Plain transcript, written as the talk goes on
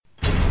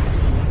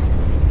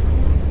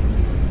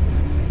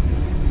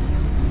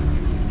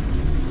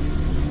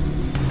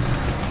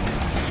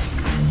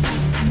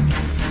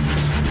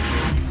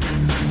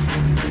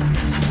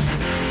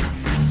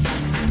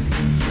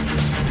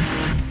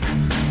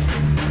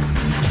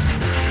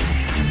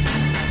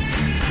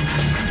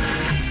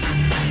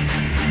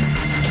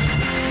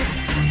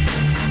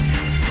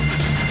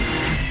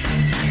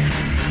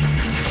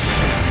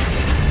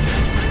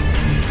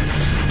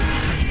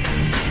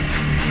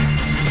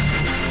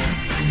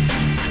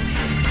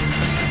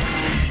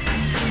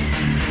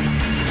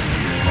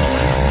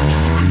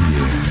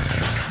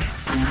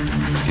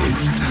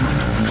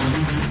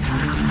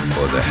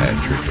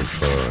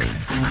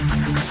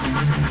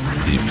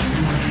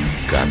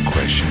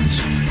questions,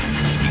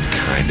 we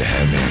kinda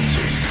have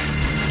answers.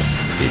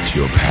 It's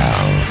your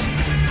pals,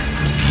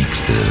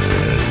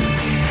 Geeksters.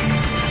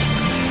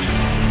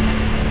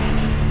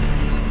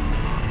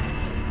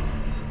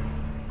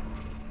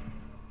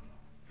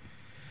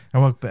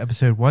 And welcome to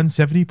episode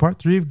 170, part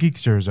 3 of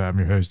Geeksters. I'm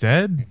your host,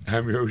 Ed.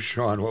 I'm your host,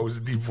 Sean. What was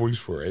the deep voice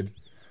for, Ed?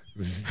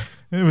 It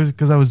was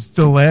because I was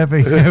still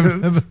laughing.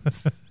 Kinda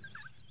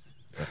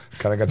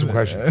got some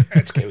questions.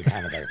 It's okay, we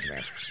kinda got some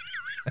answers.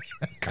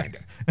 Kinda.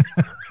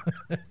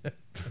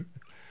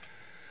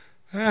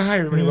 Hi,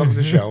 everybody. Welcome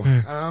to the show.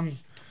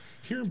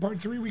 Here in part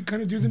 3, we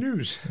kind of do the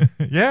news.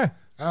 Yeah.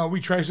 We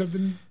try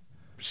something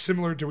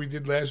similar to what we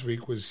did last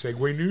week, was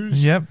Segway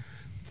News. Yep.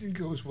 Didn't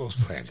go as well as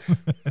planned.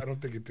 I don't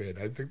think it did.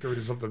 I think there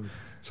was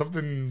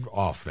something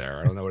off there.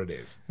 I don't know what it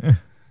is.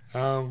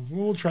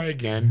 We'll try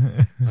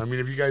again. I mean,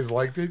 if you guys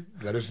liked it,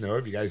 let us know.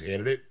 If you guys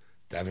hated it,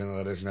 definitely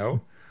let us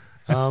know.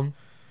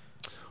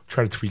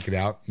 Try to tweak it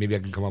out. Maybe I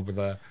can come up with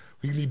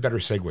we need better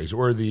segues,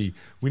 or we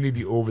need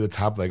the over the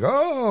top, like,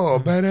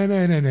 oh.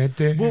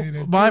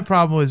 Well, my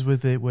problem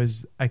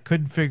was I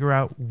couldn't figure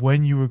out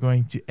when you were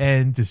going to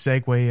end to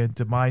segue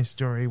into my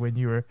story when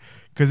you were,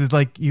 because it's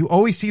like you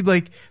always seem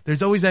like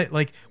there's always that,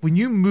 like when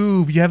you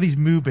move, you have these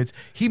movements.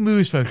 He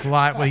moves for a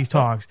lot when he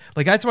talks.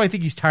 Like that's why I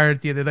think he's tired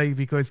at the end of the night,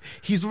 because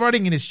he's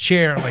running in his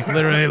chair, like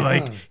literally,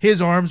 like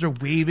his arms are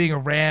waving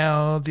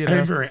around. You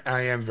know?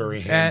 I am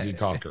very handsy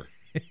talker.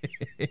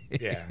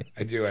 Yeah,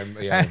 I do.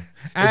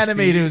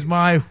 Animated is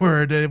my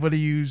word. What do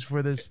you use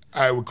for this?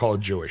 I would call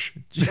it Jewish.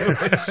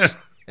 If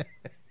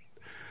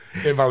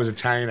I was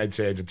Italian, I'd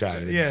say it's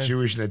Italian. Yeah.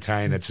 Jewish and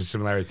Italian, that's a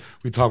similarity.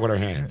 We talk with our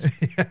hands.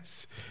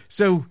 Yes.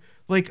 So,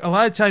 like a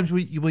lot of times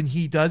when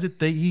he does it,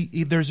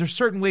 there's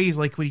certain ways.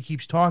 Like when he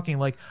keeps talking,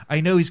 like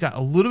I know he's got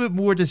a little bit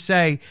more to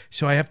say,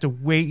 so I have to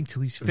wait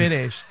until he's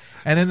finished.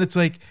 And then it's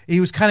like he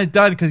was kind of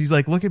done because he's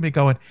like looking at me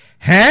going,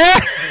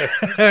 "Huh?"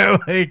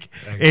 Like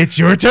it's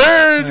your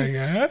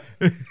turn.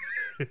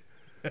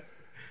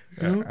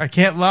 I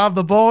can't lob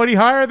the ball any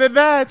higher than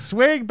that.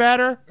 Swing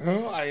better.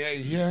 Oh,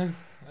 yeah.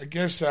 I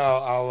guess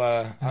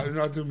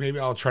maybe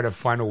I'll try to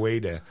find a way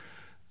to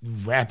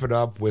wrap it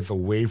up with a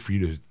way for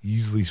you to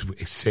easily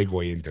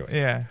segue into it.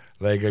 Yeah.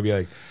 Like I'd be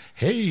like,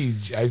 hey,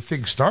 I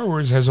think Star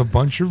Wars has a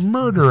bunch of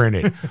murder in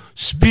it.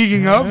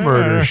 Speaking of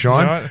murder,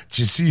 Sean, did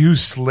you see who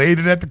slayed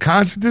it at the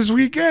concert this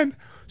weekend?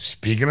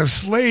 Speaking of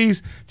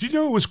slays, do you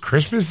know it was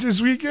Christmas this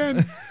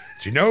weekend?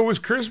 Do you know it was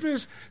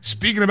Christmas?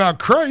 Speaking about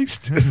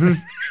Christ,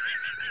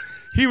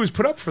 he was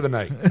put up for the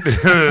night.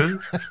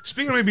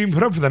 Speaking of being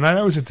put up for the night,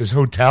 I was at this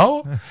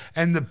hotel,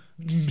 and the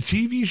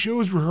TV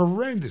shows were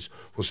horrendous.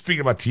 Well,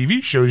 speaking about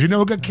TV shows, you know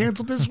what got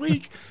canceled this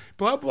week?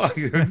 Blah, blah.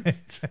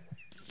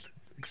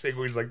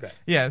 Segues like that.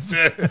 Yes. So,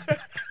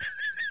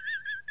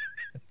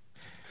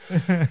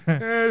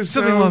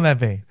 Something along that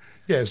vein.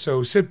 Yeah,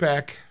 so sit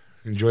back,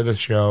 enjoy the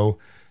show,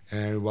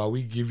 and while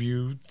we give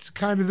you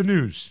kind of the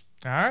news.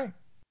 All right.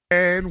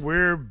 And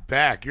we're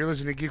back. You're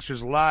listening to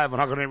Geeksters Live on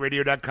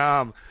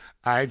HuckleNetRadio.com,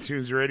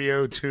 iTunes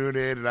Radio,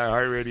 TuneIn, and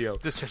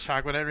iHeartRadio. Just search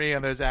HuckleNet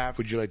on those apps.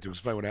 Would you like to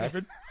explain what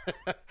happened?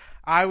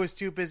 I was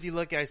too busy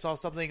looking. I saw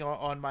something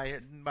on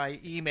my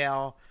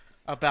email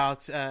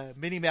about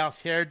Minnie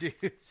Mouse hairdos.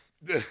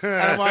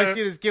 I want to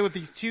see this kid with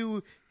these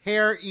two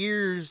hair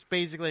ears,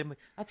 basically. I'm like,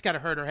 that's got to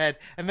hurt her head.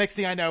 And next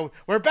thing I know,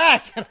 we're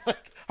back. And I'm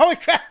like, holy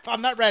crap,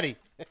 I'm not ready.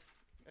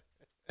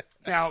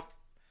 Now,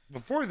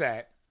 before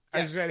that,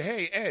 Yes. I said,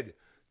 hey, Ed,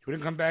 you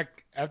want to come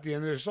back after the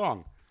end of the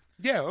song?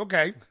 Yeah,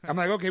 okay. I'm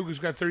like, okay, we've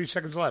got 30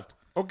 seconds left.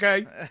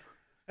 Okay.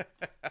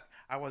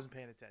 I wasn't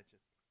paying attention.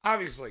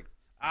 Obviously.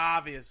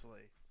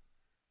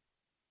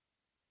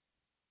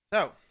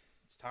 So,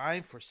 it's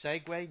time for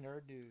Segway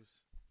Nerd News.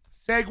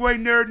 Segway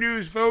Nerd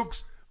News,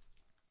 folks.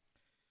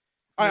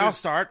 All right, I'll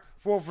start.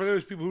 For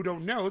those people who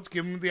don't know, let's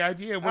give them the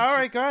idea. All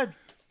right, go ahead.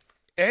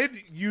 Ed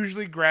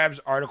usually grabs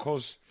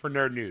articles for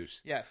Nerd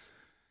News. Yes.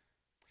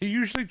 He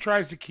usually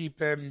tries to keep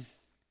them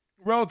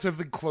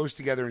relatively close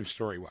together in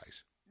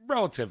story-wise.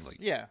 Relatively.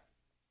 Yeah.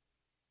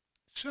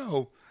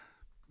 So,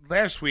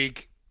 last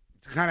week,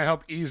 to kind of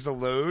help ease the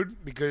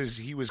load, because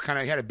he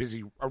had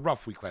a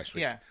rough week last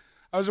week. Yeah.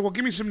 I was like, well,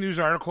 give me some news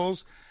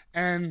articles,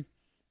 and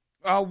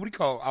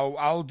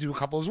I'll do a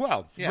couple as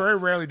well. Yes. Very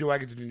rarely do I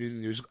get to do the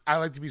news. I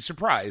like to be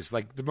surprised,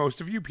 like the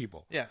most of you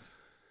people. Yes.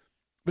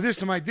 But this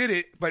time I did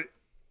it, but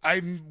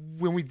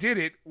when we did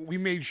it, we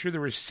made sure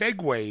there were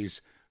segues,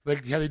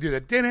 like how they do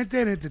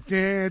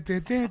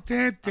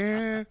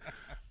that.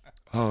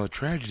 Oh,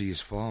 tragedy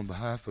has fallen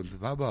behalf of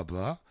blah, blah,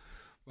 blah.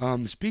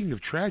 Speaking of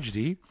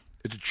tragedy,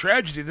 it's a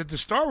tragedy that the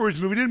Star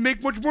Wars movie didn't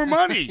make much more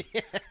money.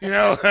 You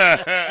know?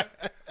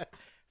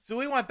 So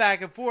we went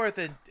back and forth,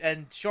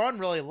 and Sean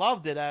really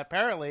loved it,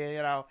 apparently,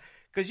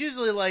 because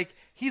usually, like,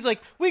 he's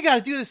like, we got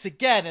to do this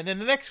again, and then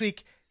the next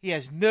week, he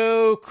has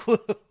no clue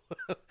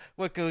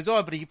what goes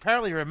on, but he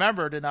apparently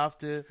remembered enough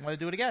to want to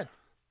do it again.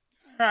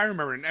 I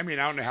remember. I mean,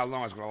 I don't know how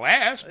long it's going to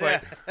last,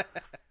 but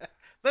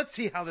Let's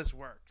see how this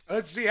works.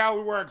 let's see how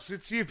it works.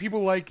 Let's see if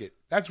people like it.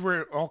 That's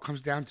where it all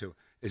comes down to.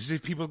 is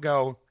if people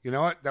go, you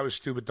know what, that was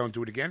stupid, don't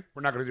do it again.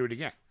 We're not going to do it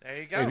again.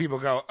 There you go. And people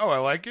go, oh, I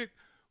like it.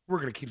 We're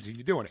going to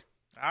continue doing it.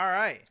 All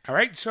right. All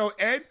right. So,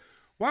 Ed,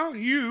 why don't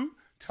you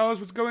tell us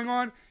what's going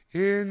on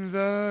in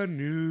the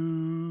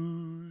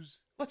news?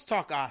 Let's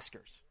talk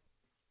Oscars.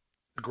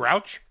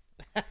 Grouch?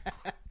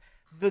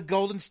 The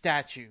golden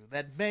statue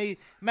that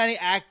many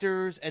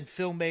actors and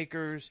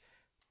filmmakers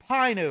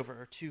pine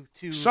over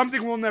to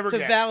something we'll never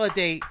get.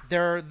 Validate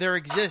their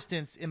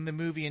existence in the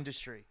movie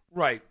industry.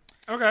 Right.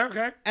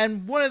 Okay.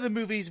 And one of the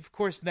movies, of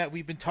course, that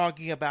we've been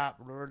talking about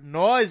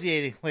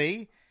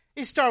nauseatingly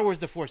is Star Wars: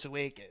 The Force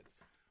Awakens.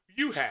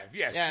 You have,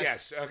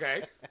 yes.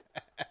 Okay.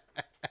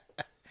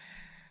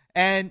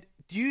 And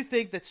do you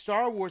think that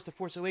Star Wars: The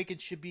Force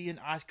Awakens should be an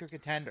Oscar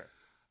contender?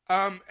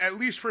 At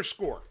least for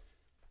score.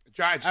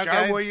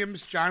 John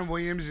Williams. John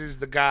Williams is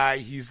the guy.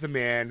 He's the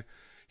man.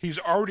 He's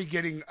already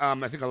getting,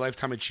 I think, a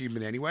Lifetime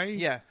Achievement anyway.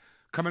 Yeah.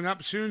 Coming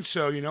up soon.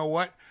 So, you know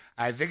what?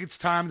 I think it's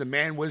time the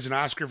man wins an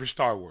Oscar for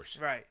Star Wars.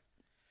 Right.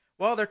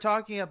 Well, they're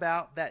talking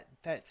about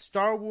that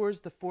Star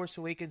Wars: The Force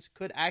Awakens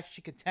could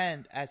actually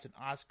contend as an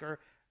Oscar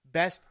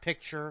Best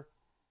Picture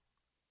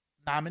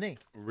nominee.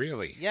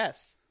 Really?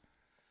 Yes.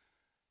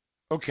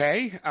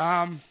 Okay.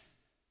 I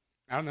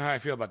don't know how I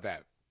feel about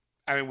that.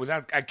 I mean,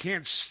 I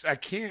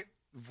can't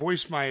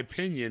voice my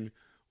opinion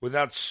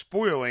without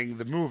spoiling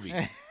the movie.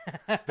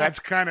 That's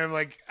kind of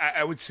like,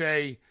 I would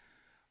say,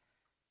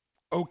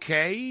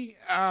 okay,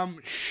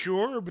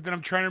 sure, but then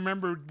I'm trying to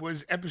remember,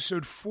 was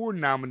Episode 4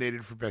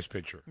 nominated for Best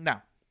Picture? No.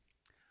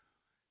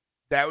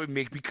 That would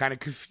make me kind of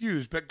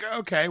confused, but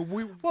okay.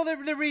 Well,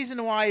 the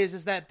reason why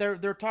is that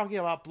they're talking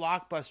about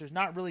blockbusters,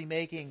 not really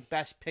making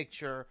Best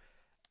Picture.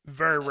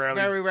 Very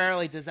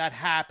rarely does that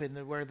happen,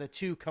 where the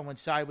two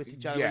coincide with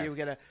each other. Yeah. Where you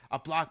get a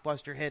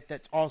blockbuster hit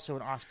that's also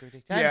an Oscar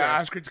contender. Yeah,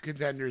 Oscar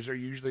contenders are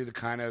usually the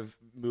kind of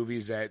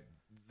movies that,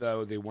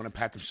 though, they want to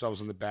pat themselves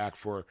on the back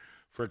for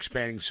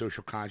expanding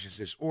social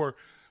consciousness, or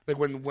like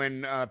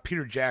when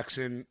Peter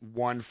Jackson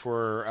won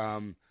for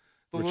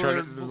the Lord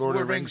of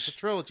the Rings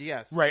trilogy.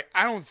 Yes, right.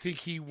 I don't think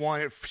he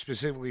won it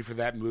specifically for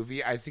that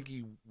movie. I think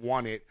he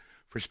won it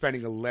for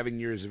spending 11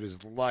 years of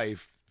his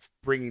life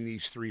bringing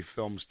these three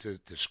films to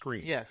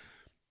screen. Yes.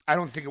 I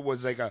don't think it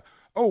was like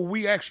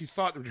we actually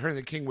thought Return of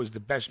the King was the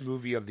best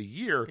movie of the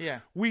year. Yeah.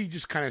 We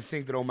just kind of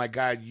think that, oh my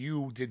God,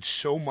 you did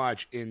so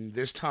much in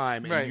this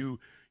time, and right.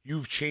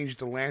 you've changed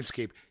the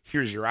landscape.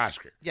 Here's your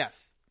Oscar.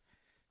 Yes.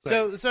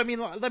 But, so I mean,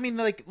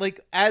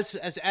 like as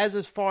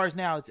far as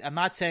now, I'm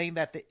not saying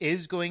that there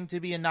is going to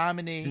be a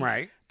nominee,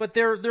 right? But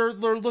they're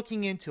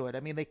looking into it. I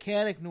mean, they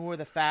can't ignore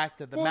the fact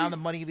that the amount of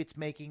money it's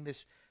making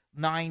this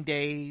 9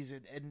 days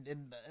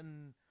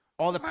and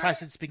all the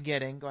press it's been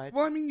getting. Go ahead.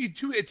 Well, I mean, you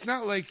do. It's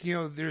not like,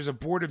 there's a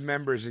board of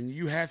members and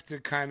you have to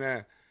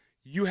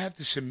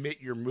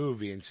submit your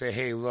movie and say,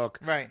 hey, look,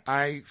 right.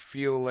 I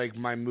feel like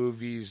my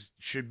movies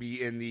should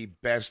be in the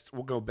best.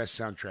 We'll go best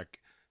soundtrack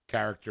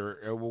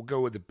character. We'll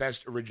go with the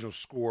best original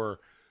score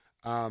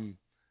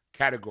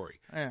category.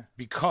 Yeah.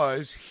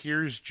 Because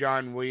here's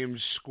John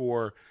Williams'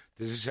 score.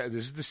 This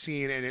is the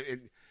scene,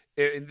 and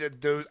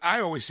I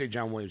always say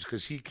John Williams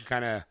because he can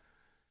kind of.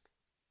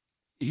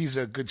 He's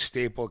a good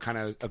staple, kind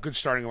of a good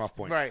starting off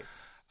point. Right.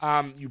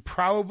 You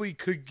probably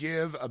could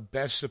give a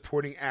Best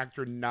Supporting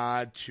Actor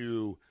nod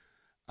to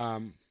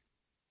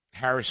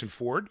Harrison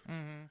Ford,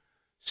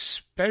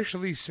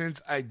 especially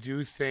since I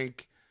do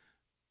think,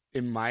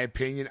 in my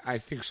opinion, I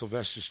think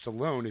Sylvester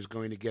Stallone is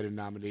going to get a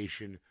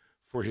nomination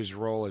for his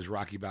role as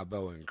Rocky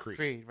Balboa in Creed.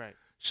 Creed, right.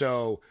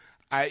 So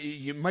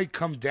you might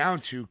come down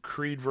to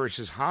Creed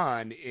versus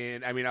Han,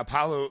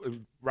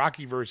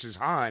 Rocky versus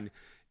Han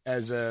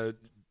as a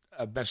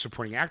Best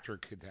Supporting Actor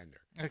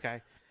contender.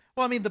 Okay.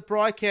 Well, I mean, the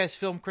Broadcast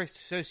Film Critics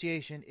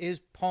Association is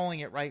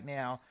polling it right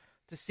now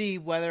to see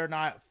whether or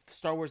not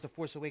Star Wars: The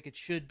Force Awakens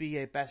should be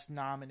a Best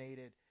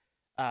Nominated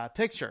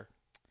picture.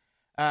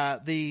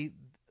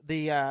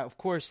 Of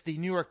course, the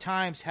New York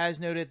Times has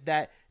noted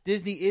that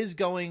Disney is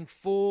going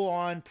full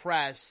on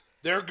press.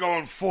 They're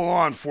going full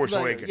on Force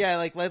Awakens. Yeah,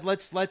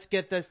 let's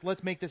get this.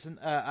 Let's make this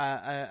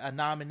a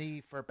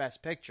nominee for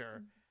Best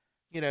Picture.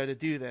 To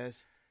do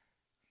this.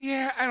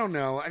 Yeah, I don't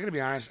know. I gotta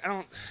be honest. I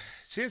don't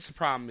see. That's the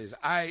problem.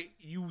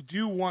 You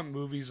do want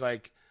movies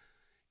like,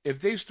 if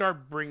they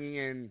start bringing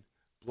in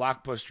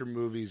blockbuster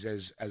movies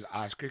as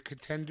Oscar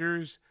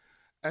contenders,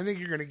 I think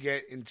you're gonna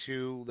get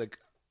into like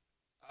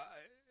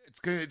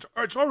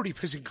it's already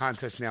pissing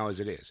contest now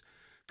as it is,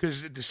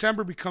 because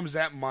December becomes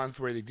that month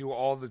where they do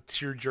all the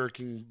tear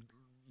jerking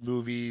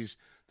movies,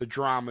 the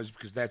dramas,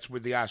 because that's where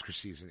the Oscar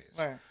season is.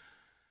 Right.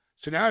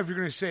 So now if you're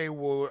going to say,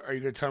 well, are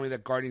you going to tell me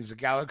that Guardians of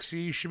the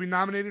Galaxy should be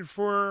nominated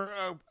for,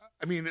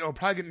 it'll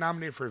probably get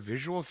nominated for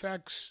visual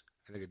effects.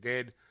 I think it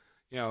did,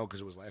 because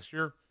it was last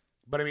year.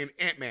 But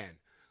Ant-Man,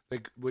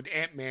 would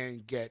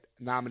Ant-Man get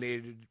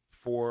nominated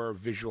for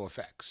visual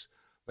effects?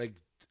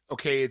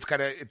 Okay,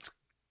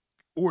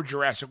 or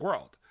Jurassic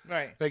World.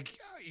 Right.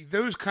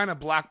 Those kind of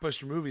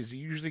blockbuster movies, they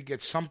usually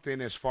get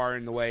something as far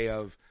in the way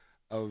of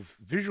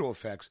visual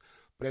effects.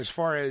 But as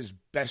far as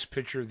Best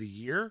Picture of the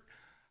Year,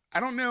 I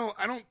don't know.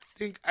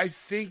 I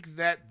think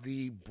that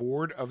the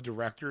board of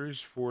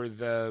directors for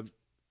the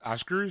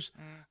Oscars,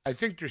 I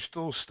think they're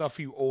still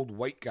stuffy old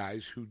white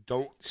guys who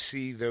don't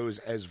see those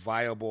as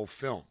viable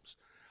films.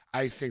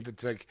 I think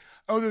that's like,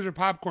 oh, those are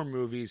popcorn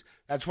movies.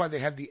 That's why they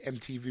have the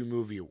MTV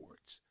Movie Awards.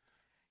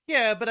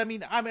 Yeah, but I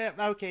mean,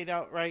 okay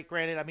now, right?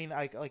 Granted, I mean,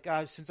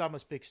 since I'm a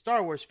big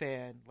Star Wars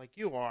fan, like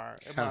you are,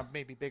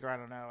 maybe bigger. I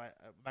don't know. I'm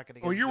not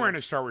going to. Well, you're wearing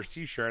a Star Wars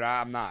T-shirt.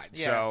 I'm not.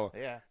 Yeah, so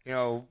yeah. You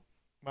know,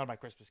 one of my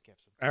Christmas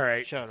gifts. All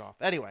right, show it off.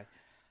 Anyway,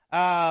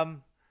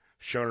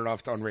 showing it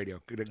off on radio.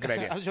 Good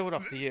idea. I'll show it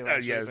off to you.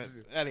 Actually, yes.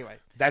 But anyway,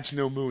 that's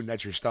no moon.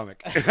 That's your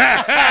stomach. all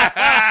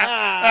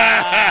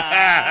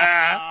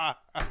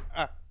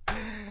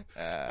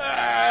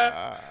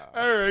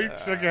right,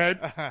 suck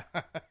ahead.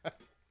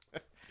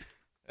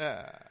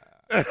 All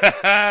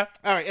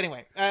right.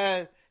 Anyway,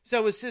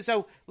 so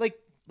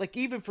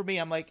even for me,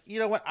 I'm like, you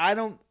know what?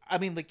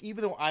 Even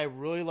though I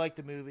really like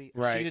the movie,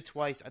 I've seen it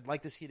twice. I'd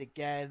like to see it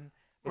again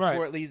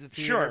before it leaves the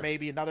theater,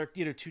 maybe another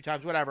 2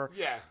 times, whatever.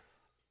 Yeah.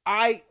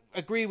 I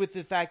agree with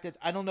the fact that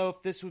I don't know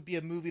if this would be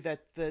a movie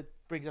that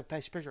brings up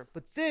Best Picture,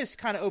 but this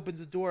kind of opens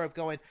the door of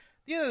going,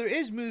 there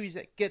is movies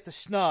that get the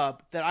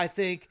snub that I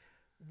think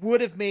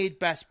would have made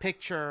Best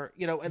Picture,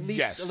 at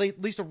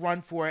least a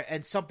run for it,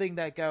 and something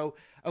that go,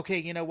 okay,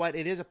 you know what,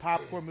 it is a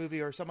popcorn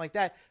movie or something like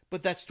that,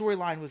 but that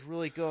storyline was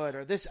really good,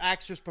 or this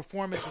actor's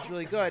performance was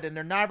really good, and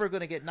they're never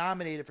going to get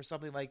nominated for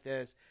something like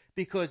this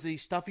because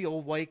these stuffy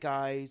old white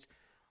guys.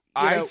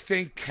 I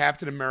think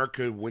Captain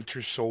America: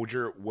 Winter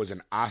Soldier was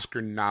an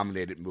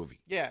Oscar-nominated movie.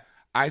 Yeah.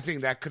 I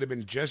think that could have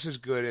been just as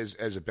good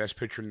as a Best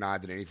Picture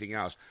nod than anything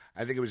else.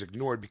 I think it was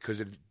ignored because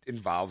it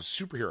involves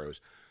superheroes.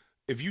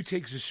 If you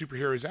take the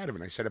superheroes out of it,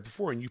 and I said it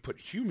before, and you put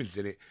humans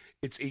in it,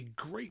 it's a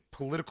great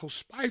political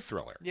spy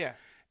thriller. Yeah.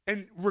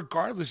 And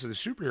regardless of the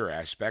superhero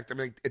aspect, I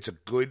mean, it's a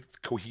good,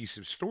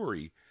 cohesive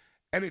story,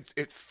 and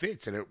it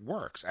fits and it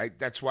works.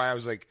 That's why I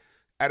was like,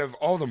 out of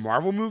all the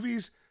Marvel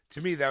movies,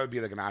 to me, that would be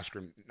like an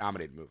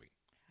Oscar-nominated movie.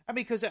 I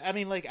mean, because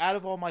out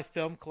of all my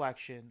film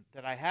collection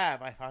that I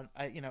have, I found,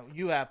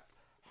 you have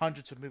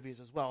hundreds of movies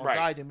as well as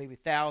I do, maybe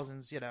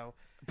thousands,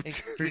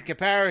 in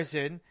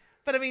comparison.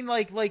 But I mean,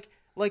 like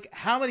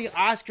how many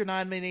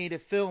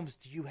Oscar-nominated films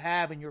do you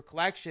have in your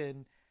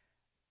collection?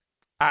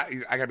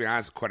 I gotta be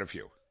honest, quite a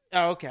few.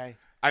 Oh, okay.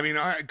 I mean,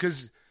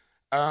 because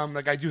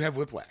I do have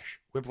Whiplash.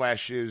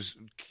 Whiplash is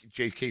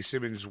J.K.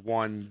 Simmons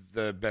won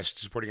the Best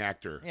Supporting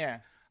Actor. Yeah,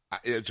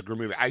 it's a great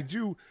movie. I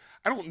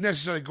don't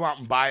necessarily go out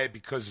and buy it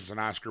because it's an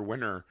Oscar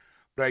winner,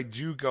 but I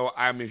do go,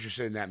 I'm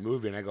interested in that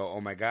movie, and I go,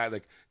 oh my God,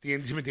 like The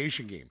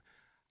Intimidation Game.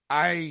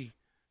 I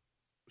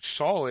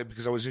saw it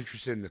because I was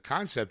interested in the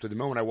concept. At the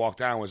moment I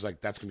walked out, I was like,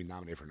 that's going to be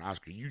nominated for an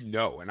Oscar.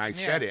 And I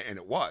said it, and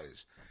it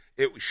was.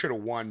 It should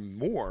have won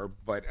more,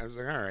 but I was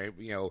like, all right,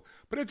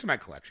 but it's in my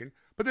collection.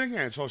 But then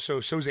again, it's also,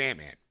 so's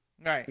Ant-Man.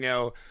 Right.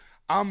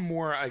 I'm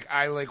more like,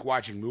 I like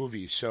watching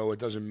movies, so it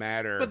doesn't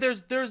matter. But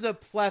there's a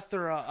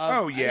plethora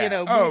of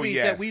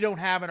movies that we don't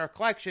have in our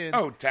collection.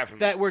 Oh,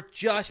 definitely. That were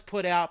just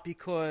put out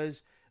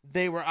because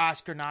they were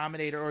Oscar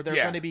nominated, or they're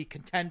going to be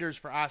contenders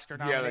for Oscar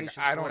nominations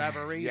for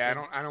whatever reason.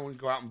 Yeah, I don't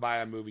go out and buy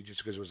a movie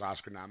just because it was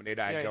Oscar nominated.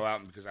 I go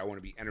out because I want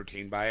to be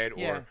entertained by it,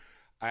 or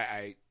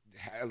I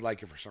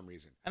like it for some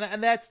reason.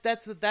 And that's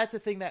the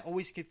thing that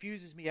always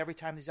confuses me every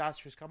time these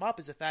Oscars come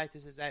up. Is the fact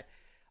is that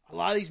a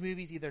lot of these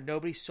movies either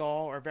nobody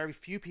saw or very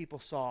few people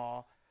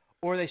saw,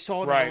 or they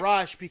saw it in a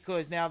rush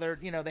because now they're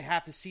they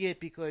have to see it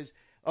because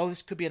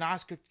this could be an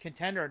Oscar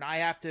contender and I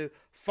have to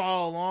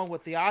follow along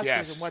with the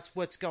Oscars and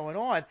what's going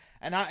on.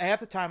 And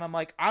half the time I'm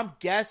like, I'm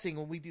guessing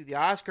when we do the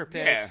Oscar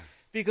picks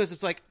because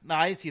it's like, no,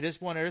 I didn't see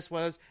this one or this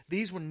one.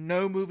 These were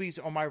no movies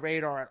on my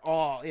radar at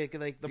all,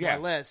 my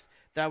list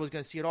that I was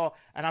going to see at all,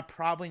 and I'm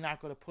probably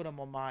not going to put them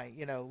on my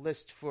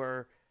list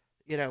for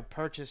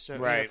purchase or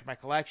for my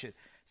collection.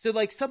 So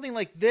like something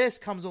like this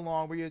comes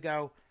along where you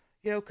go,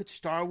 could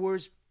Star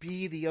Wars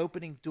be the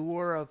opening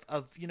door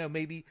of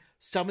maybe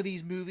some of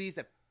these movies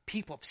that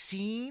people have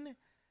seen,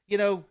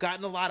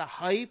 gotten a lot of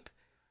hype,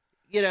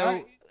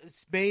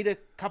 it's made a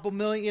couple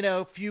million,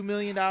 a few $1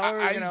 million,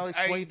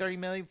 like 20, 30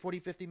 million, 40,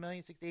 50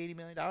 million, 60, 80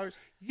 million dollars.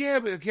 Yeah,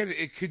 but again,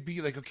 it could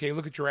be like, okay,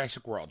 look at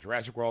Jurassic World.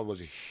 Jurassic World was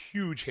a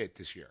huge hit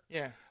this year.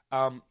 Yeah.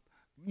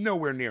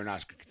 Nowhere near an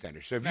Oscar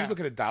contender. So if you look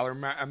at a dollar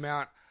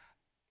amount,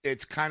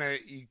 it's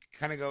you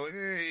kind of go,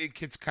 it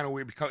gets kind of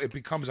weird. It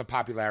becomes a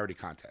popularity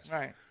contest.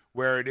 Right.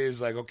 Where it is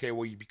like, okay,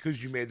 well,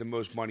 because you made the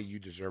most money, you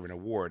deserve an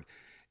award.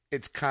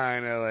 It's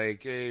kind of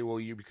like, hey, well,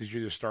 because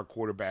you're the star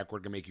quarterback, we're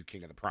going to make you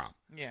king of the prom.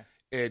 Yeah.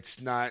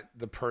 It's not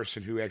the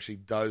person who actually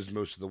does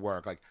most of the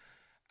work. Like,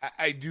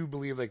 I do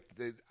believe like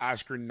the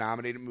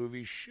Oscar-nominated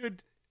movie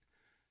should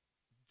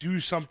do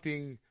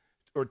something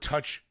or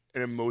touch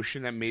an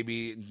emotion that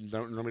maybe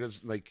nobody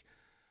does. Like,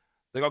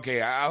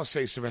 okay, I'll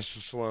say Sylvester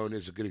Stallone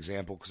is a good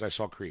example because I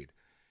saw Creed.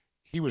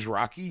 He was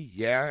Rocky,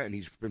 and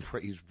he's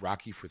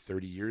Rocky for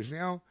 30 years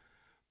now.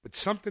 But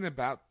something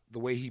about the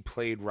way he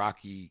played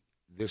Rocky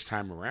this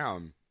time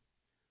around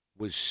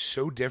was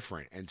so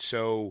different and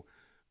so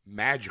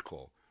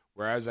magical,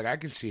 Whereas, like, I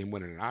can see him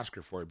winning an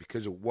Oscar for it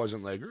because it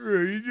wasn't like,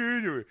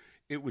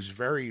 it was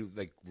very,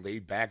 like,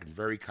 laid back and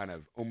very kind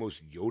of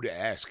almost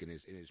Yoda-esque in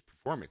his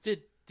performance.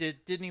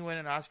 Didn't he win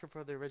an Oscar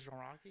for the original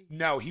Rocky?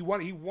 No, he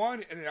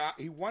won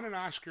an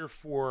Oscar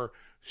for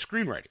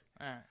screenwriting.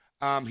 All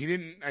right. He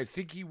didn't. I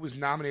think he was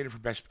nominated for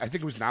best. I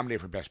think it was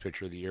nominated for Best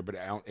Picture of the Year, but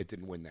it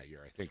didn't win that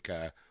year. I think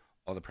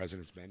All the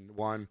President's Men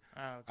won.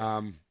 Oh,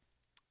 okay.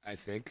 I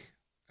think.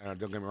 Don't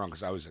get me wrong,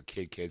 because I was a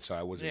kid, so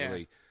I wasn't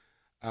really.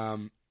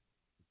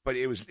 But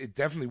it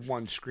definitely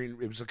won screen.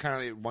 It was a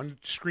kind of one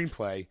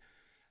screenplay.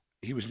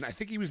 I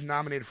think he was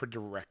nominated for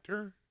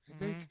director. I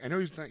think. I know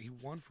he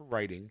won for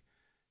writing.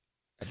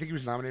 I think he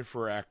was nominated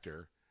for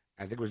actor.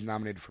 I think he was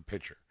nominated for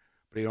picture,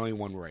 but he only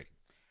won writing.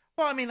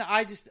 Well, I mean,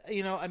 I just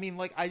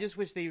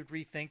wish they would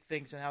rethink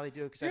things and how they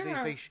do it, because I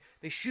think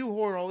they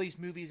shoehorn all these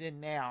movies in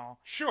now.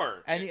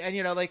 Sure, and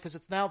because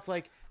it's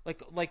like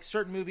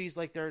certain movies,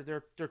 like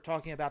they're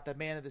talking about the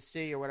Man of the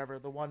Sea or whatever,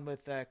 the one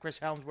with Chris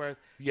Helmsworth.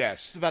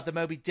 Yes, about the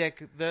Moby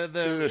Dick,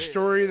 the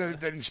story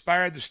that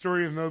inspired the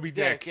story of Moby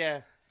Dick.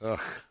 Yeah. Ugh.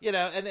 And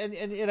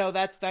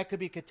that could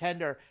be a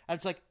contender. And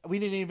it's like we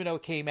didn't even know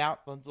it came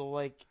out until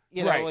we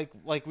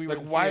were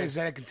why is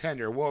that a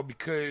contender? Well,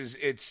 because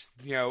it's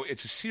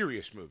it's a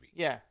serious movie.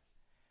 Yeah.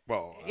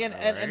 Well,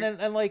 instead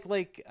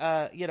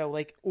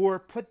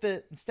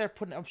of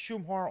putting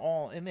shoehorn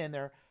all in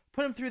there,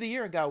 put them through the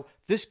year and go,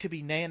 this could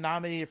be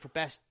nominated for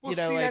best. Well,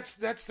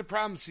 that's the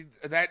problem. See,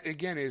 that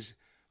again is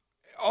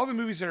all the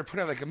movies that are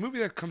put out. Like a movie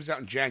that comes out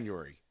in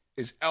January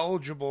is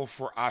eligible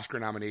for Oscar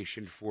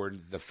nomination for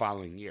the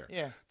following year.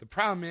 Yeah. The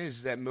problem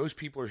is that most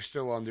people are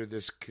still under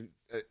this.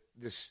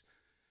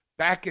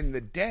 Back in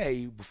the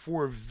day,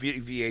 before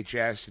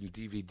VHS and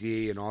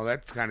DVD and all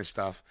that kind of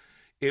stuff,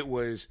 it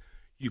was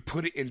you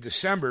put it in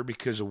December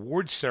because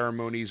award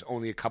ceremony is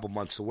only a couple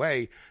months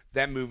away.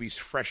 That movie's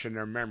fresh in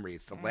their memory.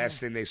 It's the last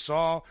thing they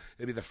saw.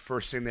 It'll be the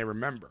first thing they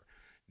remember.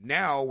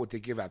 Now, what they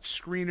give out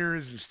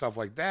screeners and stuff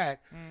like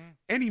that,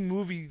 any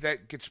movie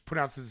that gets put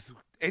out,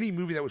 any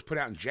movie that was put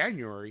out in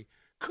January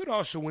could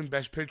also win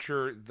Best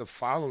Picture the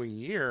following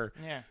year,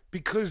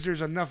 because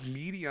there's enough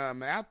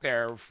medium out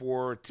there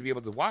to be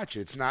able to watch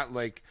it. It's not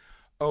like,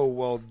 oh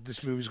well,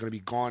 this movie's going to be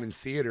gone in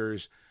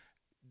theaters.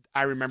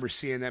 I remember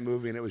seeing that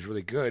movie and it was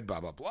really good. Blah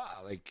blah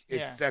blah.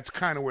 That's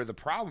kind of where the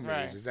problem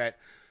is that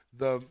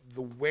the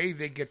way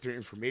they get their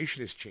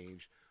information has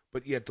changed,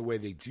 but yet the way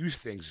they do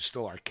things is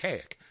still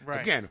archaic.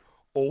 Right. Again,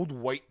 old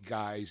white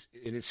guys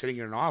sitting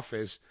in an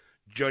office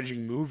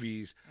judging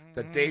movies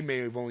that they may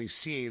have only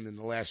seen in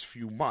the last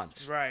few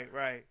months.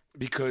 Right.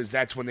 Because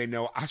that's when they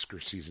know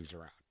Oscar season's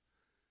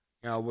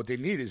around. What they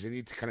need is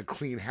to kind of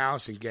clean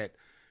house and get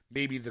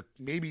maybe the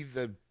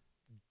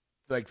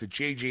like the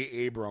J.J.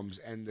 Abrams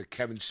and the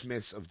Kevin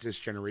Smiths of this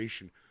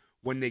generation.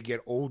 When they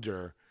get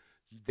older,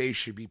 they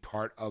should be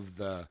part of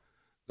the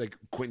like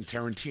Quentin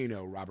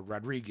Tarantino, Robert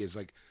Rodriguez,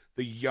 like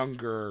the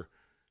younger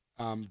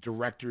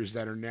directors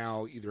that are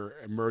now either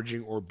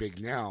emerging or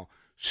big now.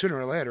 Sooner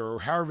or later, or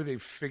however they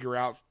figure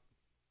out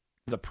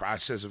the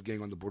process of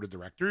getting on the board of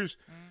directors,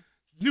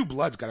 new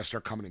blood's got to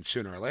start coming in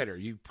sooner or later.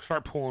 You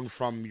start pulling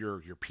from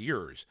your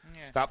peers.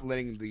 Yeah. Stop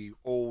letting the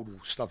old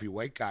stuffy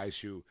white guys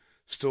who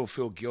still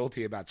feel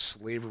guilty about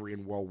slavery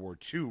in World War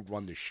II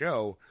run the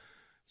show,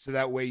 so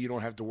that way you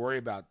don't have to worry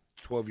about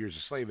 12 Years a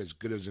Slave, as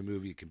good as a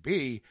movie can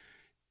be.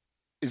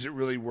 Is it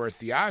really worth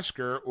the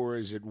Oscar, or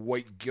is it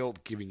white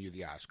guilt giving you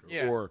the Oscar?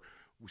 Yeah. Or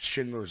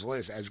Schindler's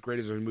List, as great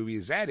as a movie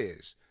as that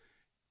is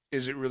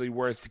it really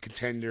worth the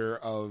contender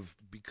of,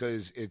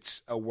 because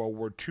it's a World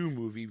War II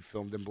movie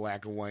filmed in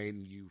black and white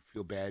and you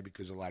feel bad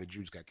because a lot of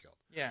Jews got killed?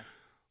 Yeah.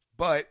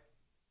 But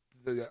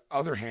the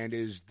other hand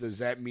is, does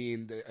that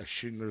mean that a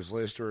Schindler's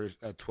List or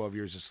a 12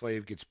 Years a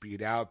Slave gets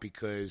beat out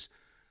because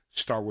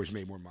Star Wars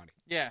made more money?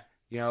 Yeah.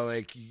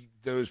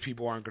 Those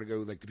people aren't going to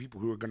go, like the people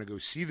who are going to go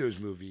see those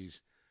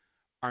movies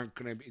aren't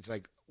going to be, it's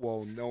like,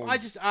 well, no one.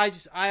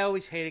 I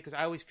always hate it because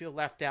I always feel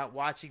left out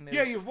watching those.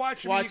 Yeah, you've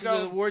watched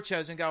the award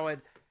shows and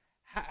going,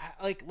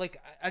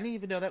 like I didn't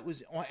even know that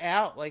was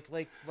out. Like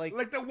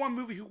the one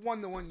movie who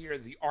won the one year,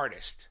 The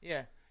Artist. Yeah,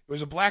 it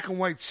was a black and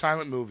white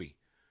silent movie.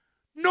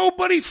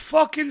 Nobody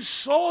fucking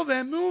saw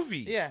that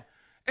movie. Yeah,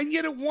 and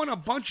yet it won a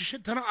bunch of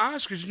shit ton of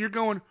Oscars. And you're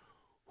going,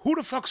 who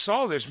the fuck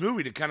saw this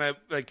movie? To kind of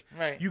like,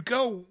 you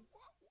go,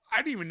 I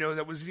didn't even know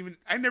that was even.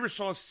 I never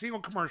saw a single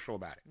commercial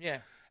about it.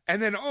 Yeah,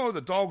 and then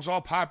the dog's all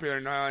popular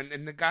now,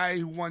 and the guy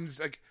who won's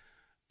like,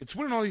 it's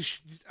winning all these.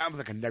 I was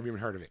like, I never even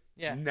heard of it.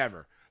 Yeah,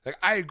 never. Like,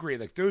 I agree.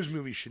 Like, those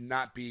movies should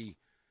not be.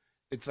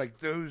 It's like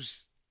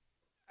those.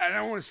 I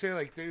don't want to say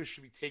like those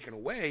should be taken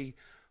away,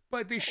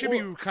 but they should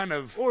be kind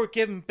of, or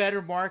give them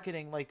better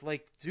marketing. Like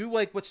do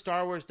like what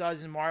Star Wars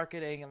does in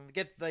marketing, and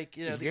get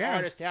the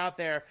artist out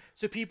there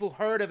so people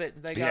heard of it.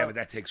 And they but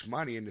that takes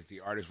money. And if The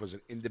Artist was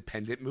an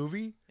independent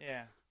movie,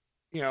 yeah,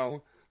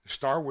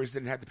 Star Wars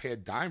didn't have to pay a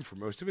dime for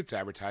most of its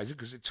advertising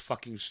because it's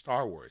fucking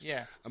Star Wars.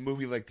 Yeah. A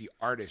movie like The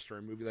Artist or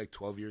a movie like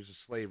 12 Years a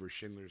Slave or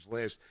Schindler's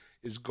List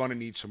is going to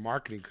need some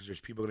marketing because there's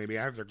people going to be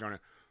out there going,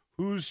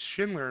 who's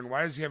Schindler and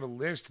why does he have a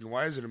list and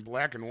why is it in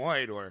black and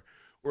white, or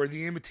Or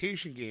The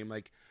Imitation Game.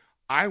 Like,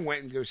 I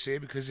went and go see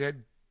it because it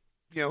had,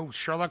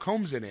 Sherlock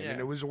Holmes in it, and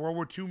it was a World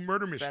War II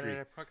murder mystery.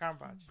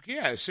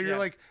 Yeah, so you're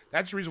like,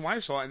 that's the reason why I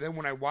saw it. And then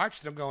when I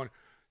watched it, I'm going,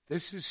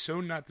 this is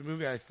so not the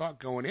movie I thought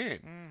going in.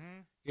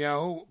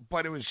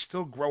 But it was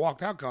still, I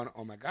walked out going,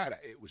 oh my God,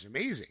 it was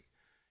amazing.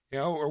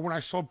 Or when I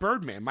saw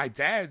Birdman, my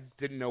dad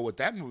didn't know what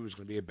that movie was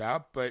going to be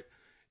about, but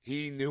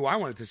he knew I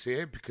wanted to see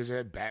it because it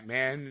had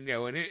Batman,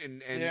 in it,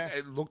 and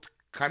it looked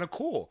kind of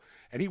cool.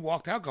 And he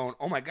walked out going,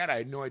 oh my God, I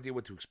had no idea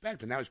what to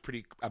expect. And that was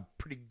a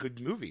pretty good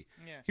movie.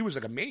 Yeah. He was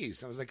like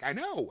amazed. I was like, I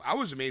know. I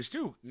was amazed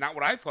too. Not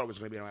what I thought it was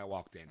going to be when I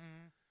walked in.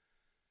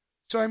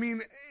 So, I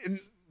mean,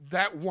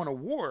 that won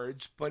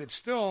awards, but it's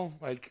still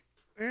like,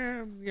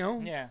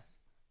 Yeah.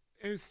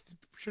 It's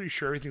pretty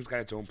sure everything's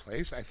got its own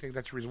place. I think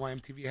that's the reason why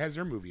MTV has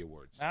their movie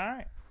awards. All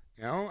right.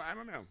 I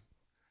don't know.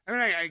 I mean,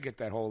 I get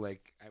that whole,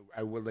 like,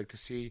 I would like to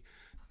see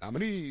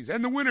nominees.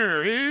 And the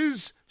winner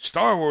is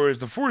Star Wars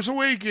The Force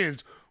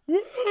Awakens.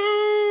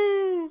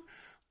 Woo!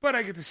 But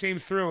I get the same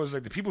thrill as,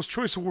 like, the People's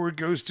Choice Award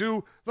goes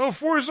to The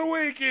Force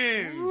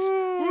Awakens.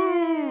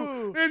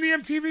 Woo! And the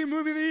MTV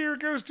Movie of the Year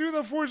goes to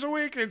The Force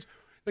Awakens.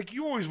 Like,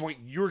 you always want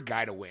your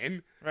guy to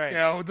win. Right.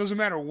 It doesn't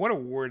matter what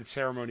award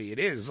ceremony it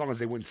is, as long as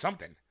they win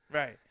something.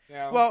 Right.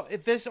 Well,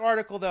 if this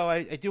article, though,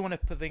 I do want to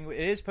put thing. It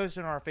is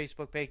posted on our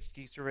Facebook page,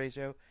 Geekster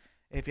Radio.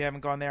 If you haven't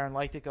gone there and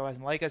liked it, go ahead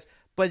and like us.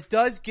 But it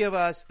does give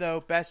us,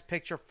 though, Best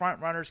Picture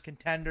frontrunners,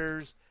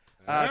 contenders,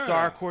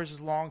 dark horses,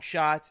 long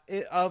shots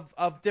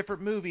of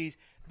different movies.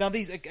 Now,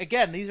 these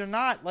are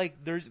not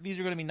like these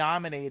are going to be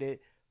nominated.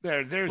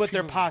 But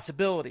they're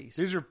possibilities.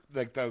 These are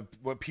like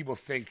what people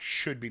think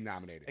should be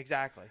nominated.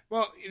 Exactly.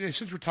 Well,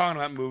 since we're talking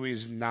about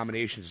movies and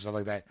nominations and stuff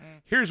like that,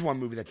 here's one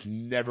movie that's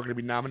never going to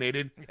be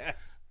nominated.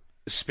 Yes.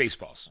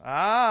 Spaceballs.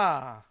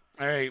 Ah.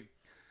 All right.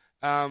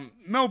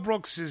 Mel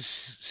Brooks is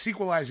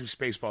sequelizing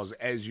Spaceballs,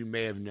 as you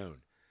may have known.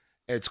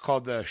 It's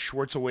called The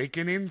Schwartz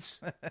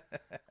Awakenings.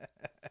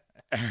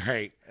 All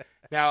right.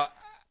 Now,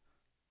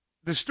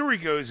 the story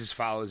goes as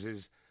follows: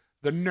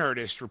 The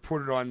Nerdist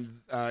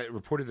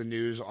reported the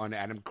news on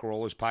Adam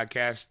Carolla's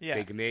podcast,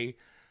 Take a Knee,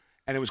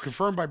 and it was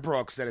confirmed by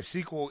Brooks that a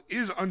sequel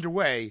is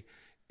underway.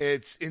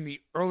 It's in the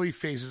early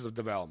phases of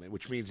development,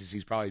 which means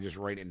he's probably just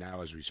writing it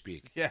now as we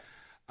speak. Yes.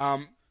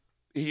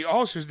 He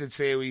also did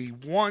say he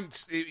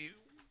wants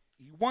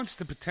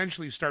to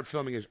potentially start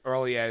filming as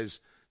early as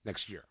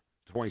next year,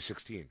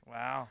 2016.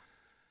 Wow.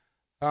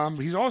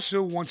 He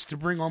also wants to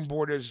bring on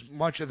board as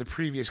much of the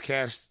previous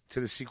cast to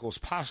the sequel as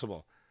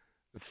possible.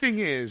 The thing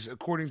is,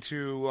 according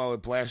to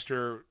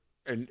Blaster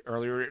and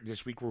earlier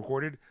this week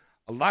recorded,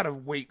 a lot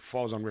of weight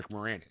falls on Rick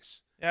Moranis.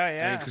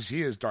 Yeah. Because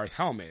he is Darth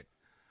Helmet.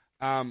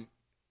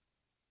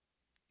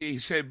 He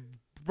said,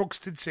 Brooks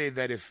did say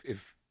that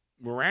if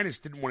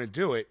Moranis didn't want to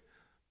do it,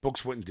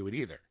 Brooks wouldn't do it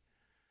either.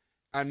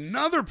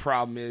 Another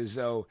problem is,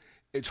 though,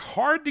 it's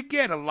hard to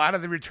get a lot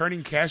of the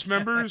returning cast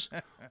members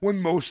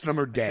when most of them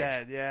are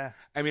dead. Yeah.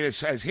 I mean,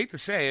 I hate to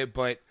say it,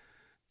 but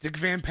Dick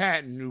Van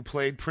Patten, who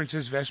played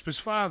Princess Vespa's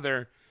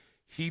father,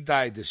 he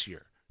died this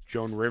year.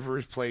 Joan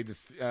Rivers played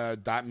the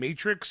Dot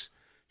Matrix.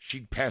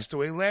 She passed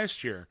away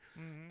last year.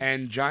 Mm-hmm.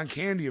 And John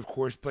Candy, of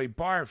course, played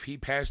Barf. He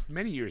passed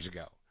many years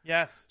ago.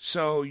 Yes.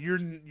 So you're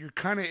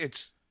kind of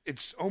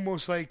it's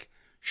almost like,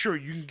 sure,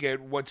 you can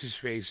get what's his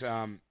face,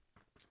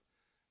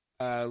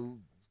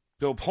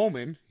 Bill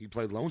Pullman. He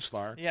played Lone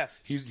Star.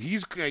 Yes.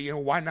 He's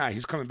why not?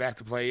 He's coming back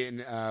to play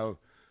in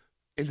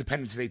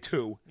Independence Day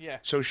 2. Yeah.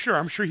 So sure,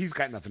 I'm sure he's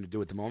got nothing to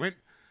do at the moment.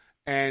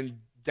 And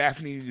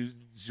Daphne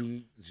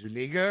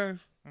Zuniga,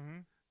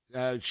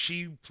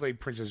 she played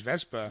Princess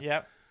Vespa.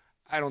 Yep.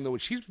 I don't know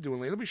what she's been doing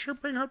lately, but sure,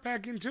 bring her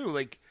back in too.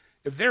 Like,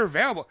 if they're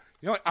available,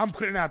 you know what? I'm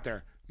putting it out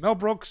there. Mel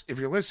Brooks, if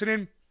you're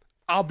listening,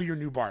 I'll be your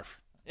new Barf.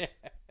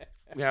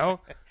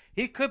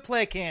 He could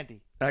play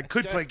Candy. I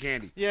could play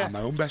Candy. Yeah. I'm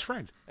my own best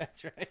friend.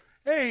 That's right.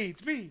 Hey,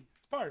 it's me.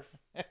 It's Barf.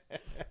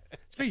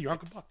 It's me, your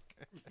Uncle Buck.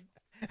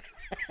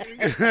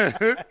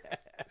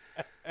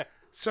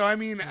 So, I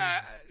mean,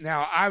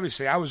 now,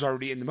 obviously, I was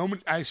already in. The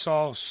moment I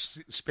saw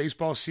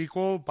Spaceballs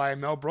sequel by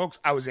Mel Brooks,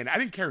 I was in. I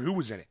didn't care who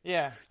was in it.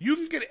 Yeah. You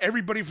can get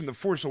everybody from The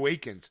Force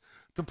Awakens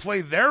to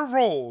play their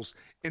roles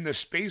in the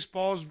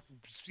Spaceballs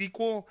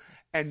sequel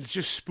and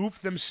just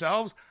spoof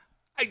themselves.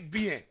 I'd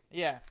be in.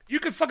 Yeah. You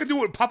could fucking do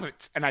it with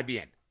puppets, and I'd be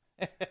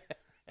in.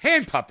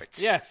 Hand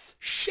puppets. Yes.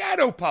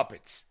 Shadow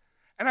puppets.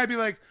 And I'd be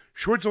like,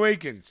 Schwartz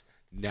Awakens,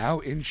 now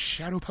in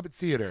Shadow Puppet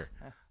Theater.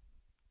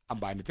 I'm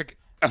buying the ticket.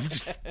 I'm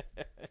just,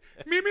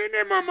 me,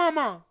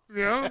 mama.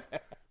 You know?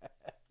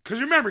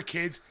 Because remember,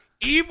 kids,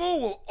 evil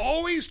will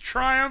always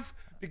triumph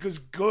because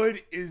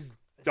good is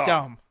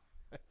dumb.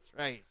 That's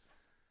right.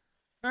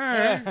 All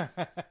right.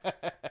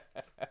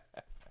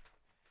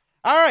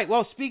 All right.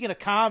 Well, speaking of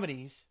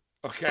comedies.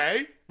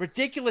 Okay.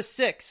 Ridiculous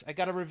 6. I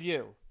got a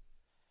review.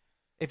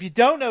 If you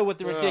don't know what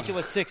the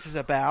Ridiculous 6 is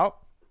about.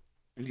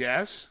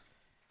 Yes.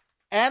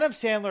 Adam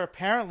Sandler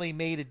apparently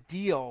made a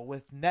deal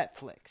with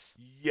Netflix.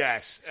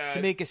 Yes.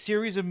 To make a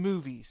series of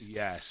movies.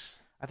 Yes.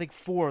 I think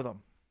 4 of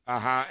them.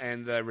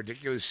 And the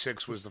Ridiculous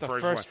Six was the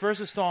first one.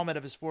 First installment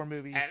of his 4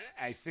 movies. And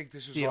I think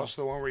this was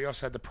also the one where he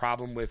also had the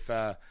problem with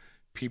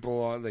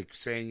people like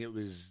saying it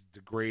was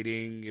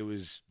degrading. It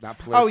was not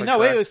politically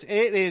correct.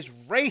 It is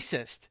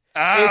racist.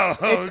 Oh,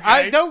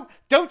 okay. Don't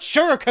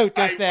sugarcoat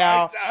this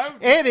now.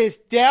 It is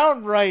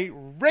downright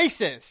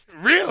racist.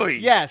 Really?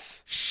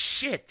 Yes.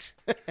 Shit.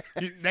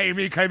 Now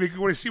you kind of make me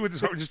want to see what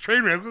this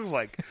train wreck looks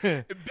like.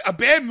 A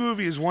bad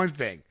movie is one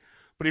thing,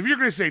 but if you're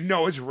going to say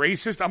no, it's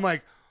racist, I'm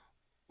like,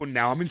 well,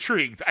 now I'm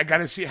intrigued. I got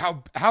to see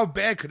how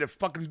bad could it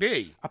fucking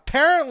be.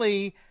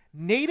 Apparently,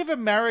 Native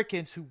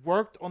Americans who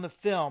worked on the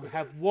film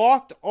have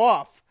walked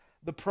off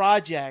the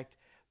project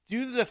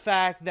due to the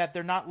fact that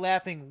they're not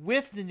laughing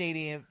with the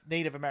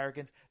Native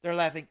Americans. They're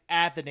laughing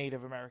at the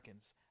Native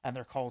Americans and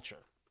their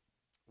culture.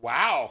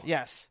 Wow.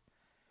 Yes.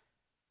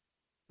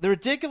 The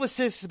Ridiculous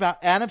Six is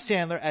about Adam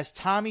Sandler as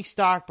Tommy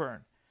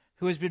Stockburn,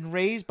 who has been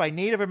raised by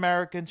Native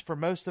Americans for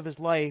most of his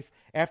life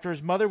after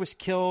his mother was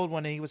killed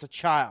when he was a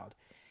child.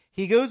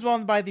 He goes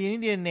on by the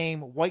Indian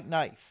name White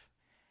Knife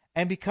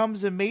and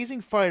becomes an amazing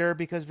fighter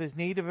because of his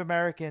Native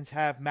Americans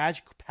have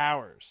magical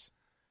powers.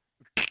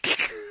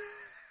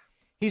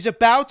 He's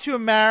about to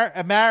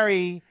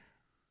marry...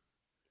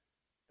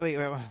 Wait,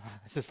 I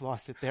just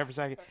lost it there for a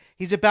second.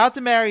 He's about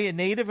to marry a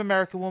Native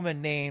American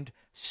woman named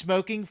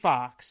Smoking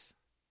Fox.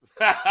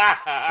 All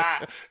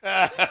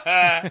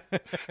right,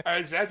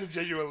 so that's a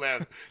genuine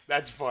laugh.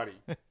 That's funny.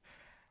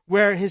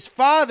 Where his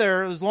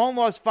father, his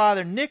long-lost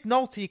father, Nick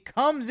Nolte,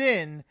 comes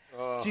in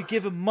to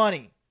give him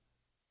money.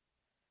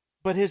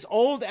 But his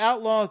old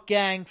outlaw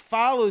gang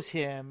follows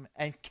him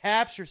and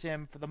captures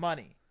him for the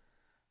money.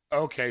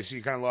 Okay, so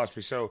you kind of lost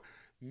me. So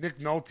Nick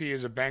Nolte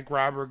is a bank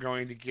robber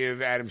going to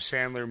give Adam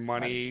Sandler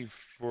money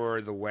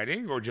for the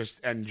wedding, or just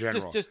in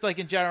general? Just like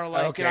in general,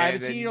 like, okay, I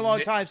haven't seen you in a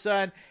long time,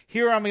 son.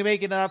 Here I'm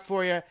making it up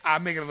for you.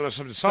 I'm making a little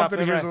something.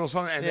 Here's a little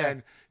something. And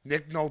then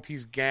Nick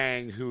Nolte's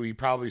gang, who he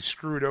probably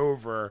screwed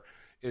over,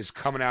 is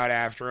coming out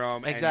after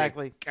him.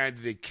 Exactly. And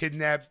they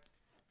kidnap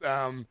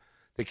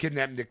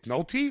Nick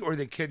Nolte, or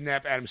they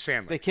kidnap Adam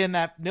Sandler? They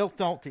kidnap Nick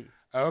Nolte.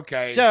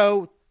 Okay.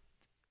 So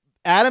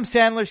Adam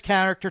Sandler's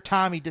character,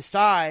 Tommy,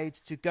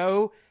 decides to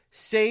go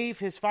save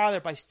his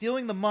father by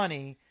stealing the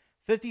money,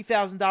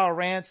 $50,000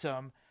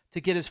 ransom, to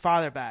get his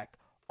father back.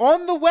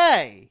 On the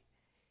way,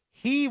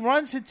 he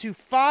runs into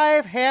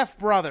 5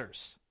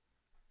 half-brothers.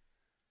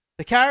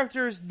 The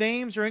characters'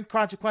 names are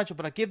inconsequential,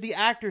 but I'll give the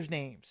actors'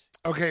 names.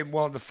 Okay,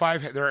 well,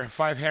 there are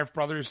 5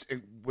 half-brothers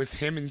with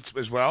him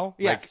as well?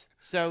 Yes.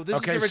 So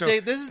this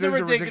is the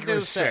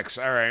Ridiculous Six.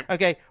 All right.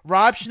 Okay,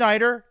 Rob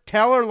Schneider,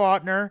 Taylor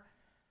Lautner,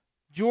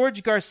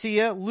 George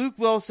Garcia, Luke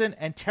Wilson,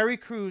 and Terry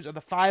Crews are the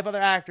 5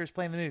 other actors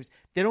playing the movies.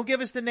 They don't give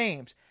us the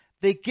names.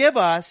 They give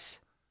us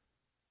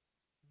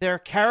their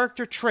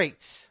character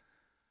traits.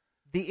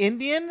 The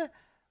Indian,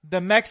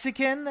 the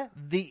Mexican,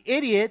 the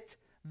idiot,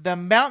 the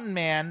mountain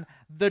man,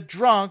 the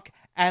drunk,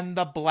 and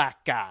the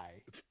black guy.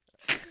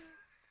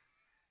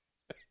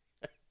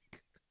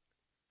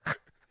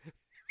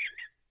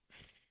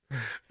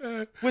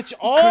 Which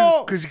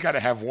all... Because you got to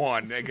have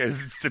one. I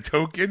guess it's the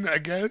token, I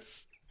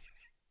guess.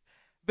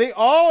 They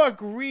all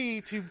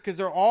agree to, because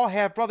they're all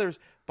half brothers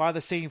by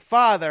the same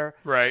father.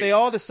 Right. They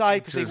all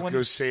decide because they want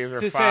to save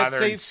their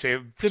father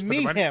to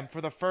meet him for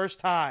the first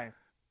time.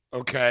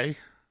 Okay.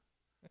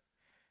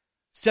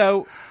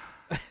 So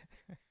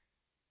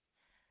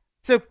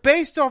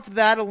based off of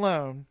that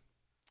alone,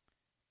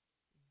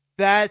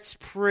 that's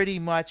pretty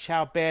much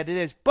how bad it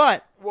is.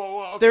 But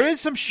okay. There is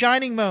some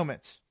shining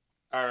moments.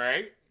 All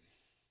right.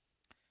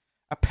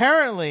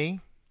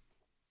 Apparently,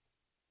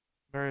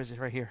 where is it?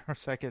 Right here. For a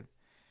second.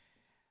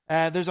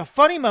 There's a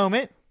funny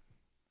moment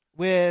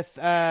with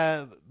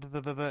John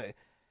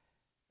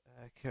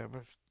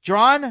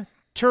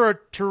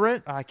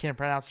Turturro. I can't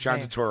pronounce his name.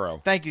 John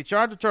Turturro. Thank you.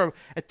 John Turturro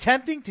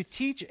attempting to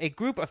teach a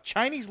group of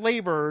Chinese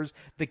laborers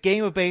the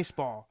game of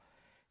baseball.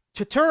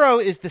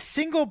 Turturro is the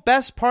single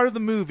best part of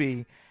the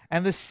movie,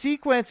 and the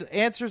sequence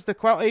answers the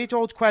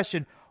age-old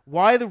question,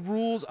 why the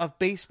rules of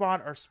baseball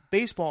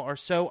are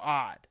so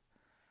odd.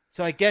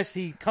 So I guess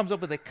he comes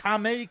up with a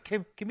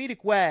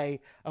comedic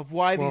way of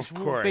why these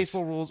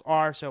baseball rules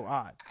are so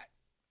odd.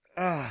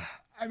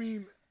 I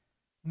mean,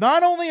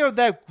 not only are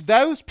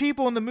those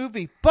people in the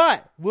movie,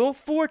 but Will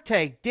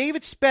Forte,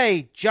 David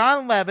Spade,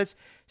 John Lovitz,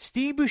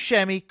 Steve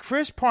Buscemi,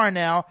 Chris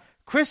Parnell,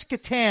 Chris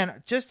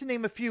Kattan, just to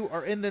name a few,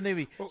 are in the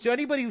movie. So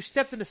anybody who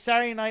stepped in the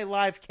Saturday Night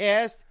Live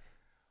cast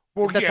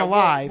that's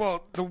alive.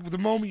 Well, the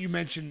moment you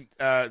mentioned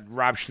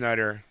Rob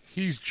Schneider,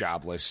 he's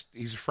jobless.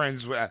 He's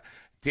friends with...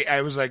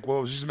 I was like, well,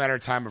 it was just a matter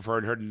of time before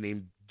I'd heard the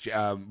name,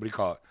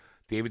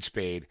 David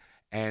Spade.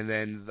 And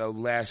then the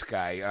last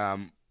guy,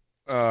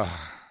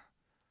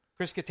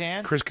 Chris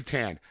Kattan? Chris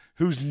Kattan,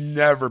 who's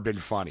never been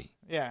funny.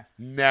 Yeah.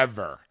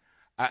 Never.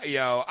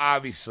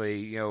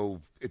 Obviously,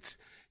 it's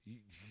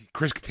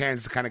Chris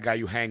Kattan's the kind of guy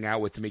you hang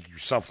out with to make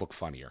yourself look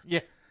funnier.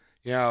 Yeah.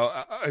 One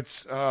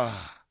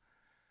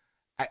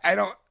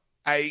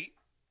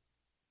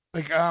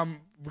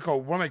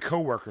of my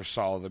coworkers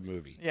saw the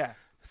movie. Yeah.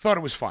 Thought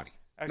it was funny.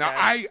 Okay. Now,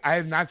 I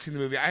have not seen the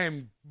movie. I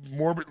am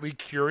morbidly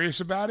curious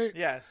about it.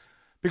 Yes.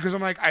 Because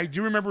I'm like, I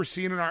do remember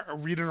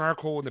reading an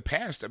article in the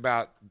past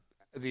about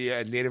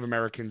the Native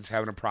Americans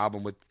having a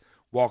problem with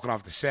walking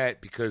off the set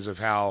because of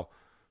how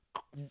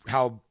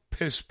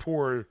piss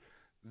poor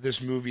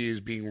this movie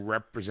is being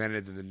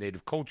represented in the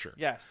Native culture.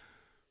 Yes.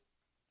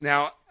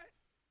 Now,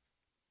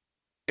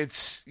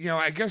 it's,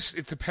 I guess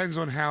it depends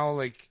on how,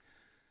 like,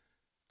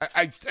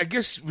 I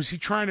guess, was he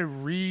trying to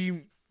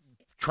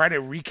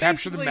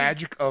recapture the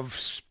magic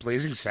of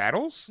Blazing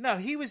Saddles? No,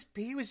 he was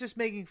just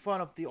making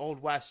fun of the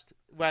old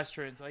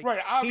westerns. Like,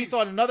 right, he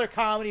thought another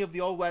comedy of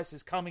the old west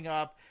is coming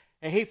up.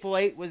 And Hateful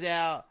Eight was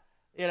out.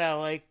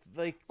 Like.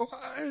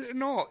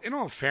 Well, in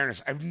all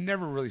fairness, I've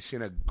never really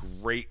seen a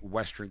great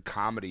western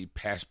comedy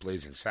past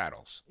Blazing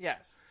Saddles.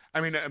 Yes.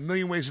 I mean, A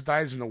Million Ways to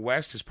Die in the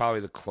West is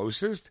probably the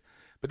closest,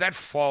 but that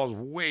falls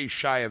way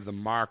shy of the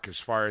mark as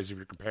far as if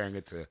you're comparing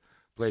it to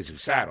Blazing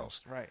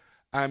Saddles. Right.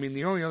 I mean,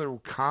 the only other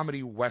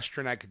comedy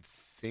western I could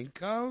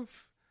think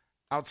of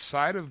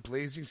outside of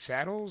Blazing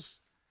Saddles,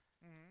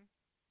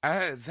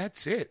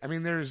 that's it. I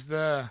mean, there's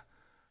the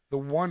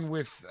one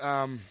with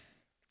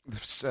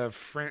the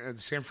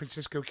San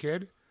Francisco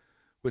Kid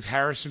with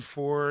Harrison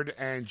Ford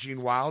and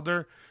Gene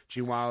Wilder.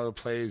 Gene Wilder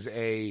plays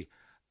a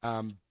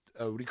what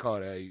do you call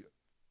it?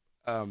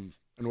 An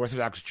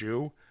Orthodox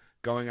Jew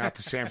going out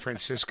to San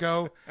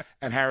Francisco,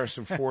 and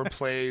Harrison Ford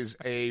plays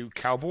a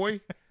cowboy.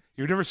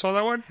 You never saw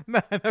that one?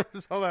 No, I never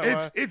saw that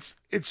one.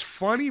 It's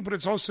funny, but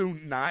it's also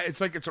not. It's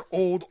like it's an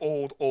old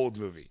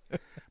movie,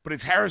 but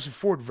it's Harrison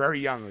Ford very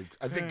young.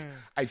 Like,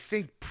 I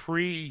think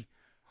pre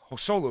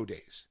Solo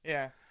days.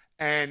 Yeah.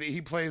 And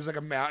he plays like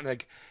a mountain,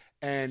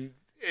 and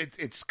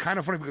it's kind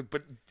of funny,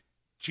 but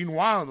Gene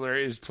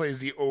Wilder plays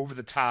the over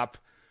the top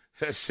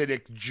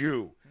Hasidic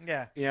Jew.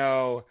 Yeah.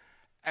 It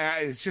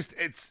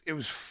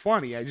was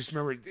funny. I just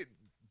remember it,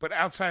 but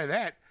outside of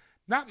that,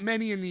 not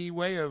many in the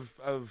way of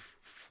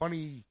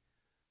funny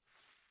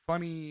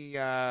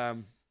westerns.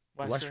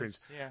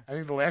 Yeah. I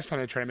think the last time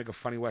they tried to make a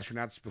funny western,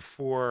 that's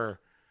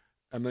before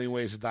A Million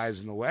Ways to Die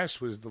in the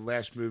West, was the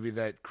last movie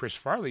that Chris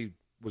Farley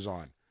was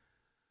on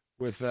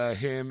with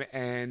him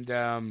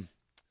and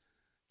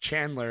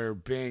Chandler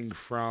Bing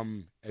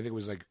from, I think it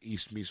was like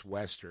East Meets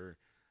West, or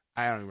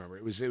I don't remember.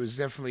 It was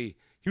definitely,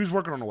 he was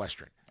working on a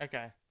western.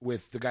 Okay.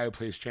 With the guy who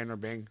plays Chandler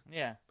Bing.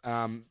 Yeah.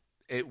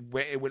 It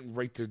went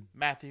right to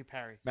Matthew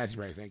Perry. Matthew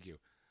Perry, thank you.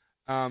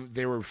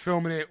 They were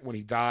filming it when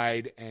he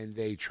died, and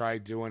they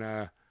tried doing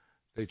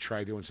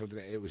something.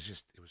 It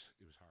was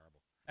horrible.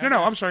 Okay.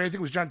 No, I'm sorry. I think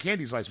it was John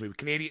Candy's last movie.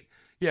 Canadian.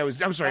 Yeah, it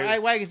was. I'm sorry.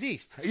 Wagons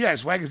East.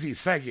 Yes, Wagons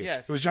East. Thank you.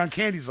 Yes. It was John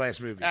Candy's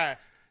last movie.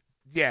 Yes.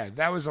 Yeah,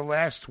 that was the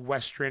last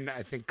western,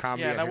 I think,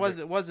 comedy. Yeah,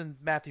 it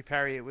wasn't Matthew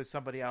Perry. It was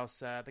somebody else.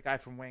 The guy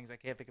from Wings. I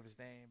can't think of his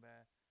name.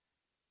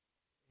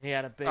 He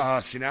had a big. Oh,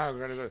 see, now I'm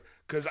gonna go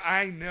because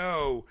I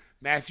know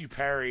Matthew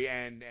Perry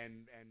and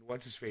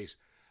what's his face.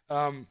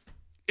 In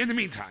the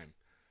meantime,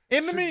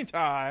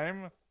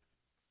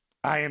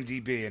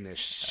 IMDb in this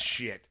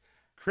shit.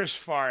 Chris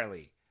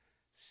Farley,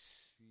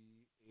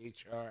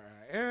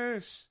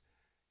 CHRIS.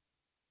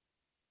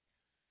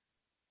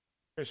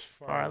 Chris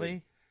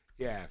Farley.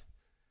 Yeah.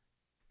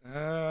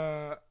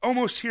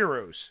 Almost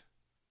Heroes.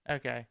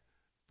 Okay.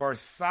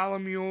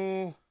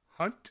 Bartholomew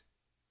Hunt,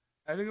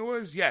 I think it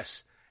was.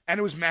 Yes. And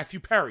it was Matthew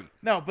Perry.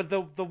 No, but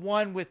the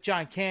one with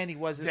John Candy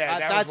wasn't. Yeah,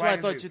 that's what I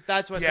thought.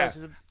 That's what I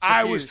thought.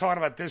 I was talking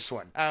about this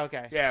one. Oh,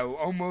 okay. Yeah,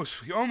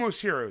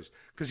 almost Heroes,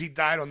 because he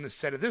died on the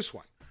set of this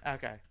one.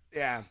 Okay.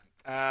 Yeah.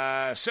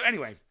 So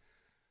anyway,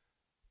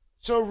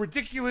 so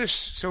ridiculous.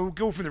 So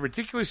go from the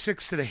Ridiculous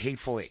Six to the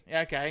Hateful Eight.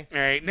 Okay. All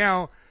right.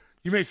 Now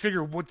you may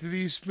figure, what do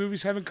these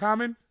movies have in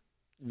common?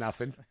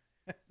 Nothing.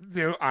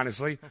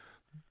 Honestly,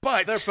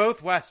 but they're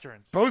both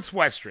westerns. Both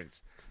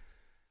westerns.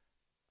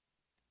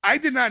 I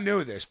did not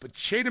know this, but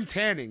Channing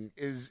Tatum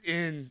is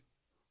in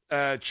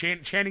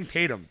Channing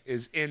Tatum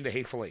is in The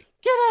Hateful Eight.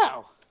 Get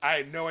out! I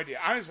had no idea.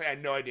 Honestly, I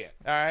had no idea.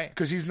 All right,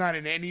 because he's not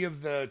in any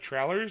of the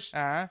trailers.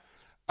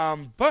 Uh-huh.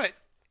 But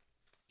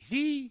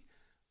he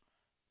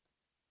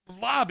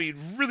lobbied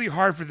really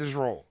hard for this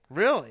role.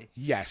 Really?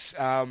 Yes.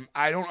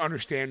 I don't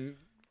understand.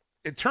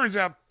 It turns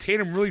out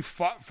Tatum really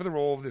fought for the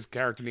role of this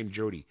character named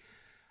Jody.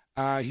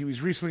 He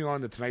was recently on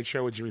The Tonight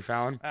Show with Jimmy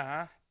Fallon,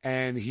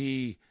 and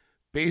he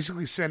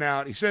basically sent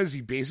out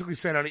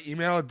an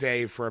email a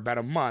day for about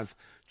a month,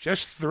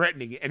 just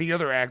threatening any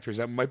other actors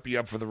that might be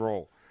up for the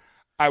role.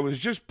 I was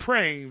just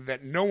praying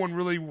that no one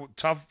really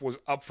tough was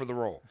up for the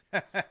role.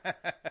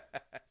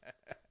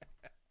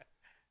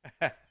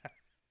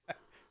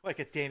 Like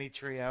a Danny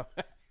Trio.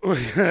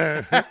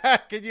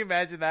 Can you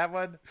imagine that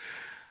one?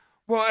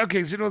 Well,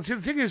 okay. So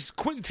the thing is,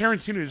 Quentin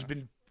Tarantino has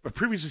been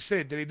previously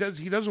said that he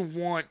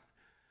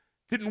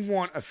didn't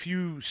want a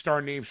few star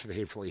names for The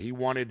Hateful Eight. He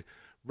wanted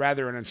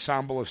rather an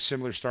ensemble of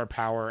similar star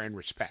power and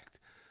respect,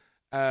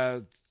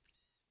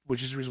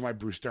 which is the reason why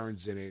Bruce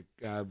Dern's in it,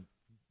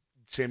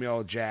 Samuel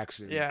L.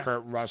 Jackson,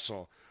 Kurt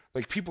Russell,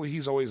 like people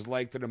he's always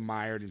liked and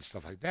admired and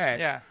stuff like that.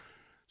 Yeah.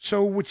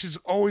 So, which is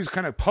always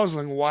kind of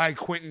puzzling why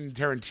Quentin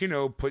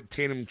Tarantino put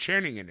Tatum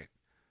Channing in it.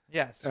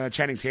 Yes.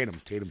 Channing Tatum.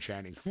 Tatum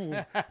Channing.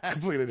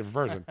 Completely different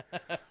person.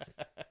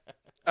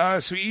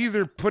 So he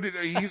either put it...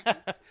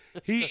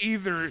 He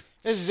either...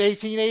 This is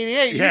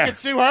 1888. Yeah. You can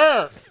sue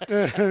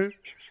her.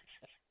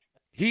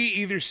 He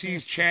either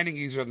sees Channing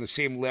either on the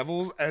same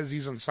levels as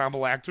these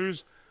ensemble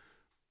actors,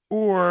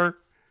 or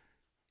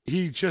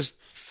he just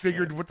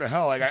figured, what the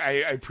hell? Like, I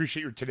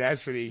appreciate your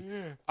tenacity.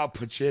 I'll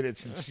put you in it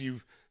since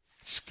you've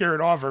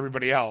scared off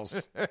everybody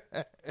else.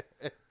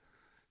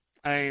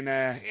 I mean,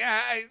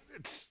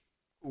 it's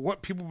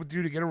what people would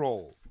do to get a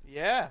role.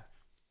 Yeah.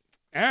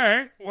 All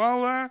right.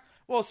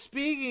 Well,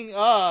 speaking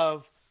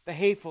of The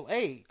Hateful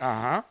Eight,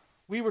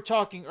 we were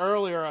talking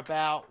earlier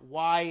about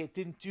why it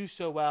didn't do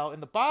so well in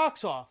the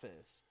box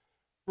office.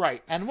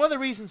 Right. And one of the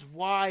reasons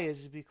why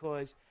is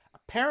because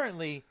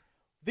apparently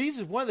these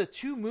are one of the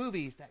two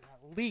movies that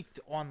got leaked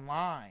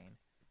online.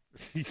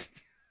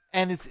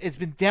 And it's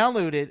been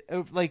downloaded,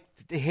 like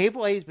The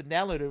Hateful Eight has been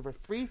downloaded over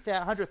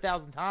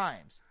 300,000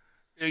 times.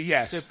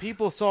 Yes. So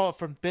people saw it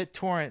from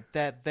BitTorrent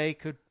that they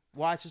could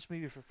watch this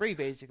movie for free,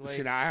 basically.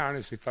 See, now, I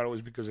honestly thought it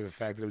was because of the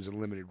fact that it was a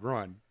limited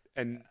run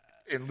and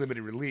in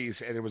limited release,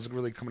 and it wasn't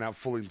really coming out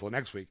fully until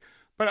next week.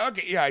 But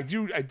okay, yeah, I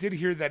did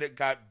hear that it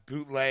got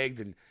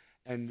bootlegged,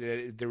 and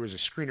there was a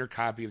screener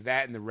copy of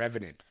that and The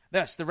Revenant.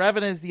 Yes, The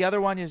Revenant is the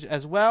other one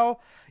as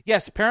well.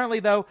 Yes, apparently,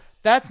 though,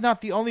 that's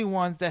not the only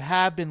ones that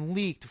have been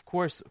leaked. Of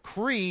course,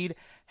 Creed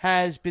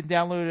has been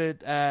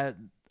downloaded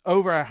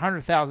over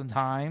 100,000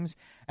 times,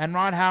 and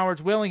Ron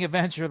Howard's Whaling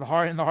Adventure, The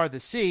Heart of the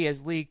Sea,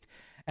 has leaked,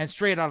 and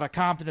Straight Outta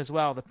Compton as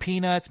well, the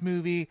Peanuts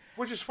movie.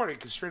 Which is funny,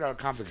 because Straight Outta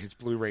Compton hits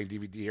Blu-ray and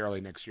DVD early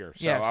next year.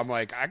 So yes. I'm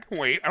like, I can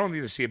wait. I don't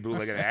need to see a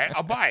bootleg of that.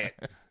 I'll buy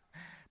it.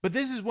 But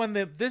this is when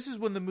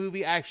the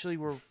movie actually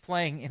were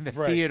playing in the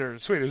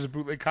theaters. So wait, there's a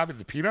bootleg copy of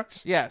the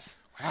Peanuts? Yes.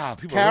 Wow,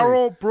 people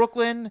Carol, really...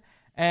 Brooklyn,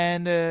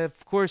 and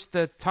of course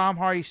the Tom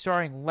Hardy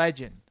starring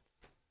Legend.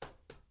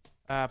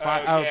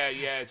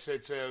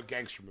 It's a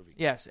gangster movie.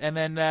 Yes, and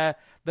then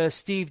the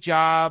Steve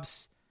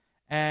Jobs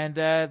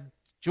and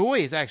Joy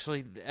is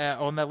actually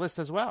on that list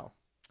as well.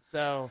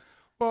 So,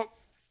 well,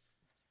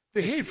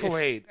 The Hateful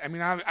Eight. I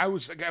mean, I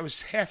was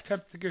half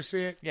tempted to go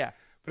see it. Yeah,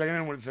 but I got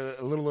in with a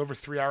little over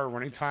 3 hour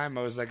running time.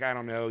 I was like, I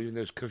don't know, even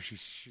those cushy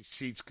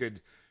seats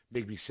could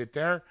make me sit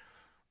there.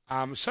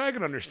 So I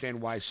could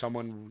understand why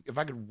someone, if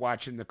I could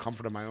watch it in the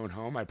comfort of my own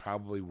home, I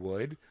probably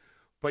would.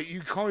 But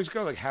you can always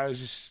go like, how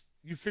does this?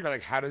 You figure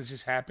like, how does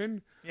this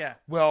happen? Yeah.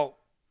 Well,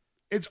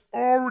 it's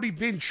already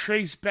been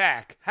traced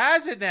back.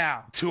 Has it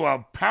now? To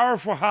a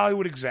powerful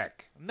Hollywood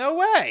exec. No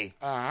way.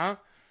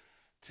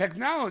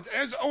 Technology,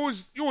 as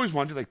always, you always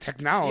wonder, like,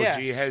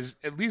 technology has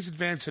at least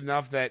advanced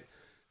enough that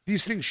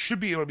these things should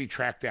be able to be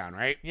tracked down,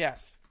 right?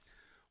 Yes.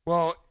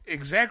 Well,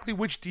 exactly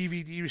which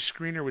DVD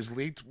screener was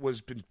leaked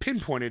was been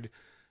pinpointed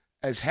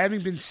as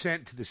having been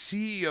sent to the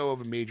CEO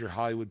of a major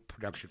Hollywood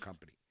production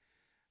company.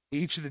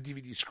 Each of the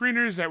DVD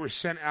screeners that were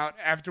sent out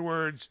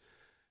afterwards,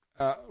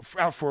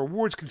 out for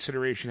awards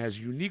consideration, has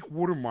a unique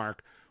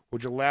watermark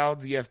which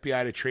allowed the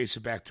FBI to trace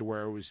it back to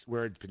where it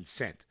had been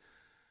sent.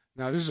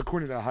 Now, this is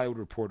according to the Hollywood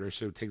Reporter,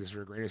 so take this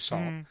for a grain of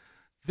salt.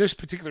 This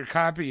particular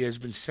copy has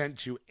been sent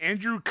to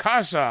Andrew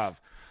Kosov.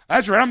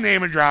 That's right, I'm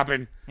name and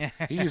dropping.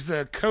 He's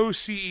the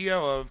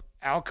co-CEO of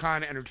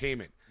Alcon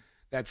Entertainment.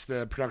 That's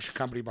the production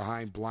company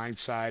behind Blind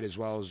Side, as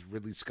well as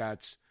Ridley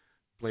Scott's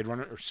Blade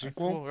Runner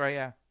sequel. Cool, right,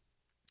 yeah.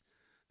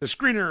 The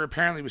screener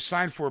apparently was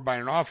signed for by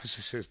an office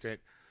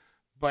assistant,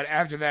 but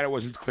after that, it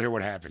wasn't clear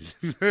what happened.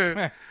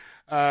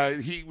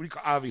 Andrew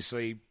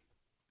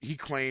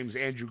claims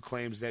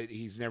that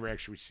he's never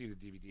actually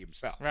received the DVD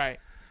himself. Right.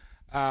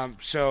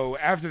 So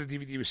after the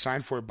DVD was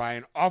signed for by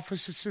an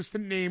office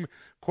assistant named,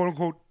 quote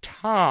unquote,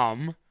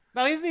 Tom.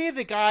 Now, isn't he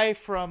the guy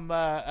from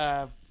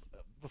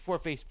before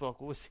Facebook?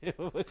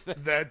 What was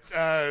that?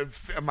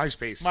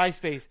 MySpace.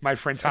 MySpace. My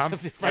friend Tom.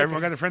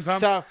 Everyone got a friend Tom?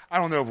 So, I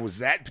don't know if it was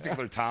that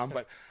particular Tom,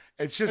 but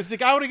it's just. It's the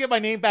guy I want to get my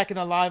name back in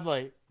the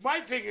limelight. My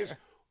thing is,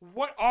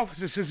 what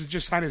office assistant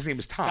just signed his name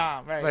as Tom?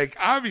 Tom, right. Like,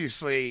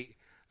 obviously,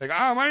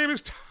 my name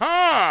is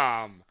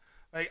Tom.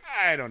 Like,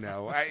 I don't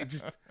know.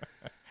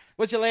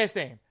 What's your last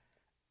name?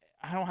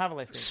 I don't have a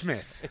last name.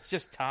 Smith. It's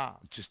just Tom.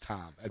 Just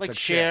Tom. It's like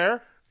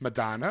Cher.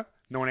 Madonna.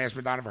 No one asked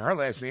Madonna for her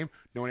last name.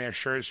 No one asked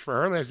Cher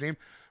for her last name.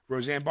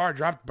 Roseanne Barr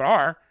dropped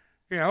Barr,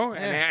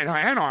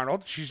 and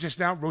Arnold. She's just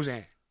now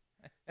Roseanne.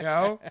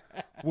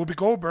 Whoopi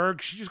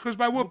Goldberg. She just goes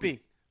by Whoopi.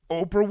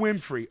 Oprah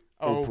Winfrey.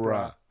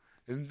 Oprah.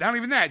 And not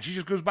even that. She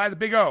just goes by the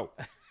Big O.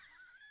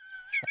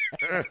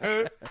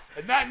 And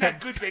not in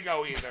that good Big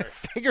O either.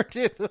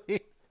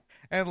 Figuratively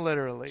and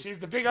literally. She's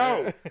the Big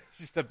O.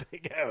 She's the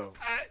Big O.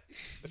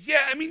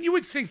 You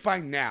would think by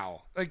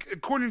now, like,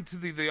 according to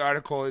the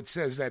article, it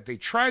says that they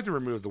tried to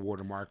remove the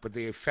watermark, but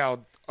they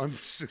failed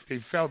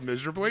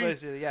miserably.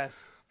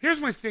 Yes. Here's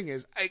my thing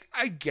is,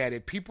 I get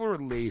it. People are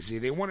lazy.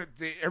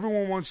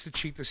 Everyone wants to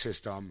cheat the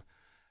system.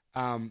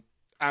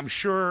 I'm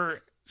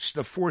sure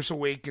The Force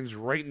Awakens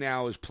right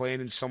now is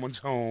playing in someone's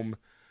home,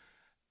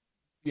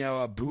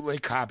 a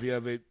bootleg copy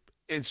of it.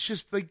 It's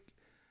just like,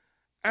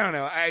 I don't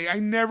know. I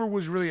never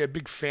was really a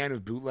big fan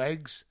of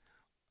bootlegs,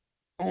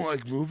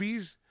 like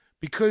movies,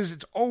 because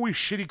it's always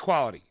shitty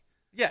quality.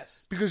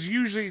 Yes. Because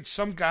usually it's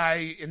some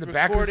guy in the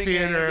back of the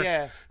theater,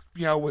 yeah.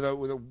 you know,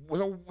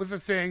 with a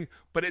thing.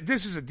 But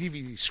this is a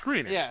DVD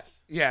screener.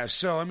 Yes. Yeah.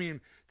 So I mean,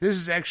 this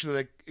is actually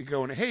like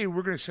going, hey,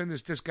 we're going to send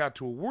this disc out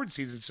to award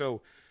season.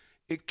 So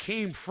it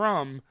came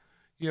from,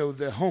 you know,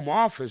 the home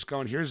office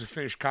going, here's a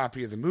finished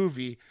copy of the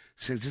movie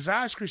since it's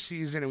Oscar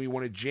season, and we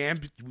want to jam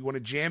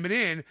it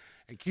in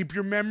and keep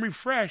your memory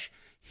fresh.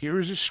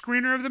 Here's a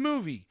screener of the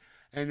movie.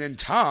 And then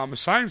Tom, a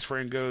science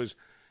friend, goes,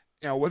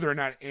 you know, whether or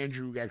not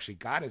Andrew actually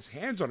got his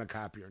hands on a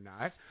copy or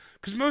not.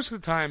 Because most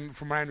of the time,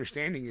 from my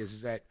understanding,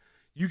 is that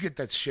you get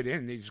that shit in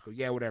and they just go,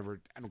 yeah,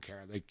 whatever, I don't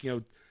care. Like, you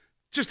know,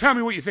 just tell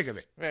me what you think of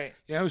it. Right.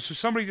 You know, so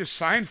somebody just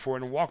signed for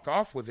it and walked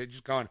off with it,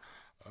 just going,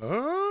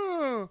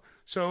 oh.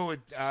 So,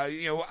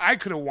 you know, I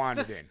could have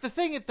wanted in. The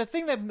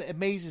thing that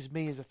amazes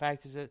me is the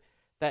fact is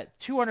that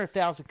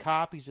 200,000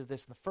 copies of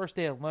this in the first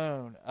day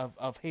alone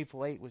of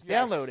Hateful Eight was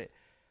downloaded.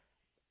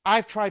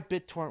 I've tried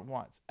BitTorrent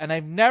once, and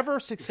I've never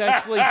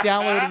successfully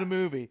downloaded a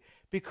movie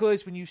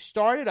because when you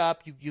start it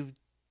up, you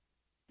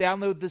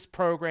download this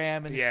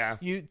program, and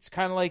it's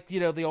kind of like, you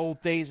know, the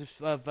old days of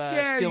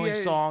stealing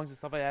songs and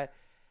stuff like that.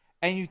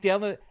 And you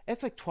download it,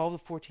 it's like 12 to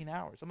 14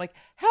 hours. I'm like,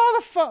 how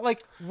the fuck?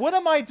 Like, what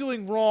am I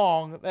doing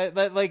wrong?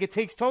 That like, it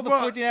takes 12 to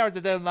 14 hours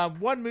to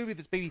download one movie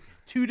that's maybe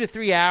 2 to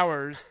 3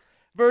 hours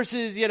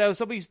versus, you know,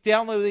 somebody's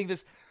downloading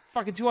this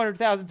fucking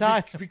 200,000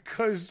 times.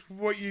 Because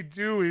what you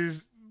do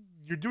is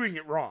you're doing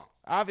it wrong.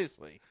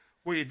 Obviously.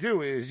 What you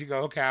do is you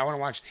go, okay, I want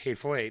to watch The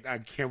Hateful Eight. I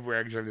can't believe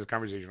I actually have this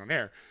conversation on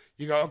air.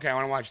 You go, okay, I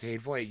want to watch The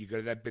Hateful Eight. You go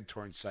to that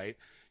BitTorrent site.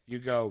 You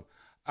go,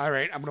 all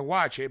right, I'm going to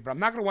watch it, but I'm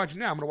not going to watch it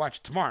now. I'm going to watch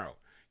it tomorrow.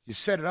 You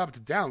set it up to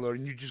download,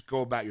 and you just go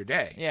about your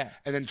day. Yeah.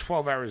 And then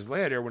 12 hours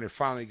later, when it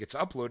finally gets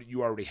uploaded,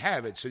 you already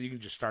have it, so you can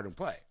just start and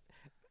play.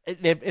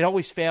 It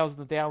always fails in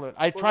the download.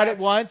 I tried it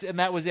once, and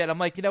that was it. I'm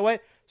like, you know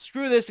what?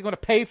 Screw this. I'm going to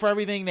pay for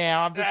everything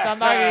now. I'm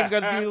not even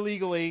going to do it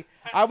legally.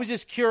 I was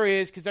just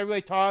curious because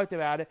everybody talked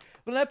about it.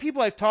 But the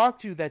people I've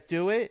talked to that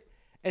do it,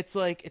 it's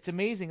like, it's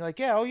amazing. Like,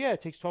 yeah,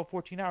 it takes 12,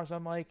 14 hours.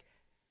 I'm like,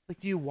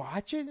 do you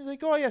watch it? He's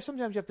like, oh, yeah,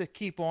 sometimes you have to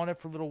keep on it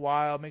for a little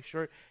while, make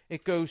sure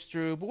it goes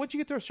through. But once you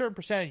get to a certain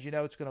percentage, you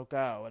know it's going to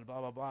go, and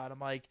blah, blah, blah. And I'm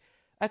like,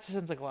 that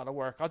sounds like a lot of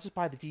work. I'll just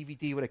buy the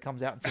DVD when it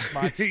comes out in 6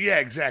 months. Yeah,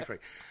 exactly.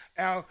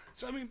 So,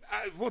 I mean,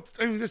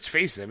 let's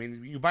face it. I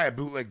mean, you buy a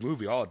bootleg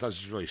movie, all it does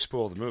is really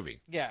spoil the movie.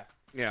 Yeah.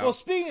 Yeah. Well,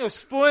 speaking of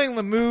spoiling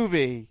the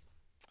movie,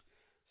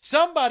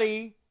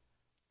 somebody...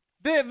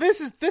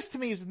 This to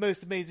me is the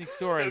most amazing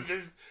story.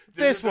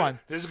 This one.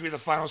 This is going to be the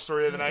final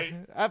story of the night?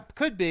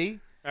 Could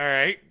be. All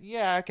right.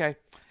 Yeah, okay.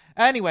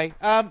 Anyway,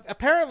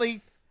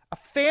 apparently a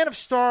fan of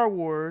Star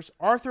Wars,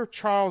 Arthur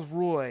Charles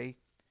Roy,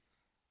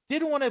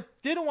 didn't want to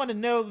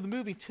know the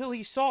movie until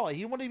he saw it. He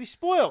didn't want to be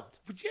spoiled.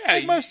 But yeah,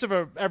 like most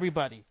of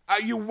everybody.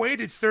 You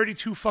waited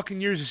 32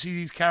 fucking years to see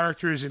these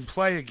characters in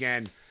play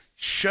again.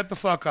 Shut the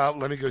fuck up.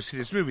 Let me go see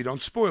this movie.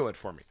 Don't spoil it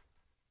for me.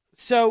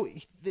 So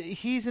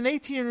he's an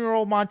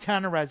 18-year-old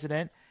Montana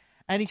resident,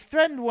 and he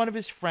threatened one of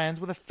his friends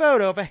with a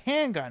photo of a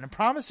handgun and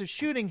promised of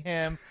shooting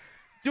him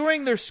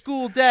during their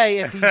school day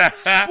if he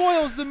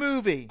spoils the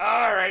movie.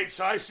 All right,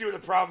 so I see where the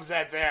problem's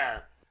at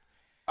there.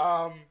 He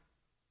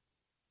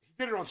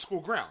did it on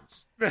school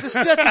grounds. That's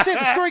what I'm saying.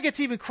 The story gets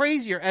even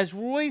crazier as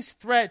Roy's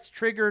threats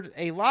triggered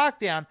a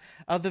lockdown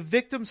of the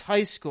victim's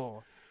high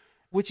school,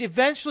 which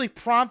eventually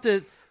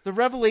prompted the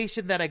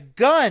revelation that a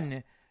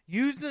gun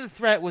used in the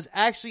threat was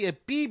actually a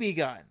BB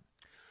gun.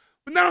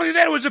 But not only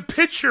that, it was a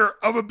picture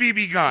of a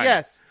BB gun.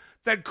 Yes.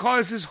 That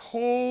caused this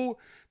whole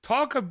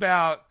talk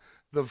about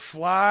the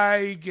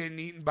fly getting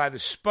eaten by the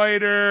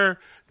spider,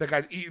 that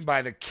got eaten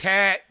by the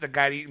cat, that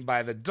got eaten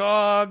by the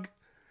dog.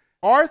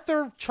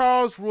 Arthur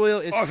Charles Royal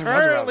is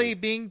currently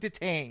being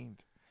detained.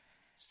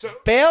 So,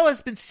 bail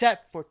has been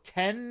set for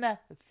 $10,000.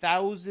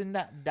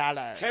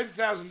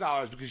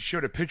 $10,000 because he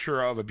showed a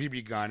picture of a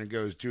BB gun and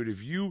goes, dude,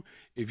 if you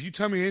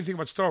tell me anything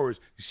about Star Wars,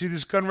 you see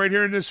this gun right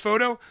here in this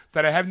photo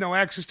that I have no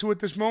access to at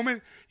this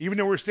moment, even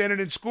though we're standing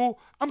in school,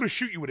 I'm going to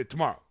shoot you with it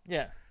tomorrow.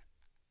 Yeah.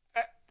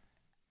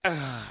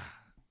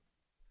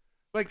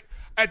 Like,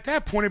 at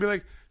that point, I'd be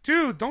like,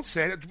 dude, don't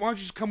say it. Why don't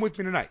you just come with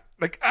me tonight?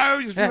 Like, I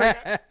would just be like,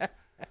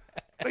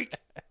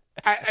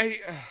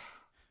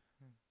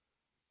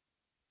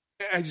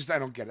 I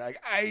don't get it.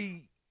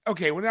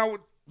 Okay, well now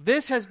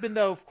this has been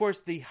though, of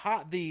course, the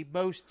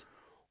most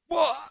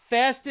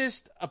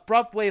fastest,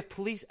 abrupt way of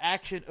police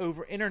action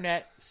over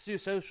internet,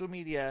 social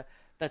media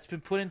that's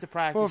been put into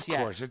practice. Well, of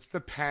course, it's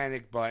the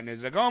panic button.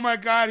 It's like, oh my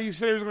god, he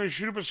said he was going to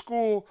shoot up a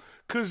school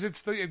because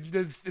it's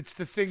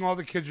the thing all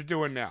the kids are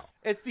doing now.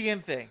 It's the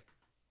in thing.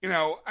 You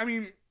know, I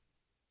mean,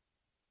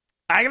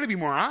 I got to be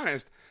more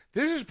honest.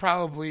 This is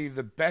probably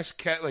the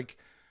best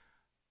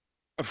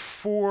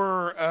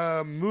for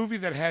a movie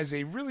that has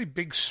a really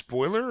big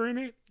spoiler in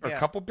it, or a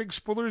couple big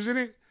spoilers in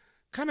it,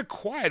 kind of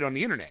quiet on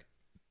the internet.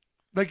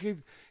 Like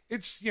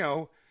it's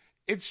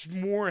has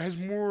more.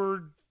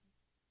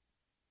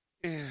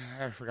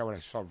 I forgot what I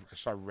saw. I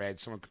saw Red.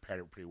 Someone compared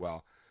it pretty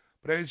well,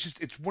 but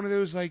it's one of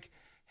those like,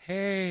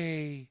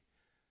 hey,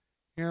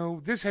 You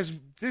know, this is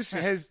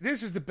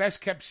the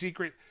best kept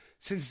secret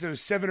since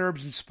those 7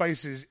 herbs and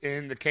spices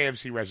in the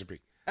KFC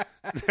recipe.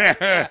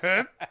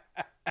 I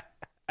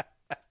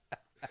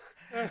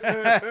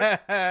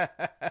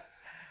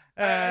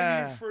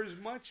mean, for as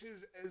much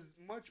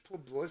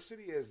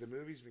publicity as the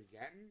movie's been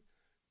getting,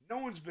 no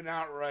one's been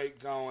outright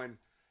going.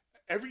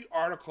 Every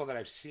article that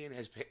I've seen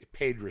has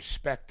paid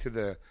respect to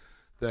the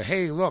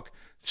hey, look,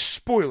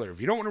 spoiler. If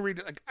you don't want to read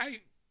it, like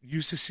I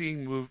used to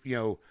seeing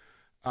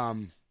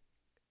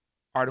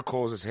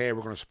articles that say, hey,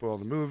 we're going to spoil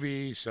the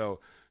movie, so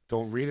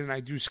don't read it. And I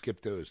do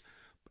skip those.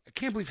 I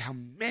can't believe how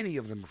many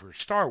of them for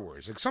Star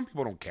Wars. Like some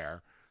people don't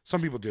care,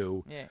 some people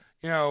do. Yeah.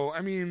 You know,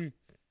 I mean,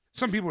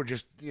 some people are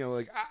just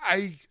like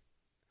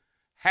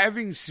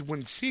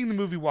when seeing the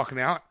movie walking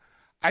out,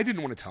 I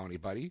didn't want to tell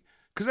anybody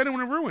because I didn't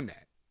want to ruin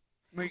that.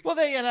 Like, well,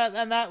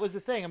 and that was the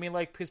thing. I mean,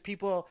 like, because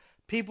people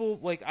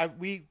like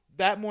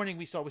that morning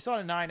we saw it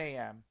at 9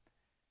 a.m.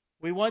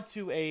 We went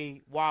to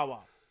a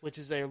Wawa, which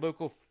is a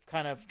local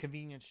kind of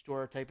convenience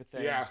store type of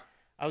thing. Yeah.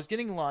 I was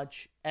getting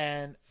lunch,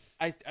 and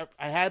I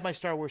had my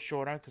Star Wars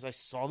shirt on because I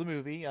saw the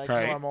movie like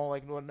right. normal,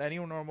 like any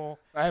normal.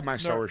 I had my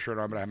Star Wars shirt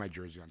on, but I had my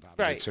jersey on top of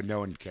right. it, so no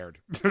one cared.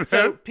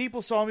 So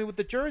people saw me with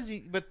the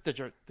jersey, with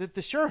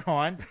the shirt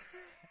on,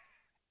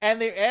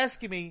 and they're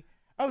asking me,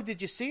 "Oh,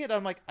 did you see it?"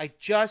 I'm like, "I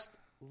just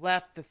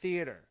left the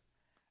theater,"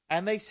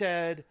 and they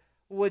said,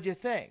 "What'd you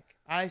think?"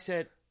 I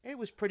said, "It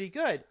was pretty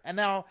good." And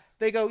now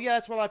they go, "Yeah,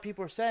 that's what a lot of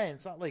people are saying.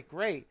 It's not like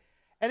great,"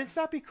 and it's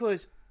not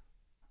because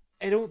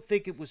I don't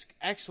think it was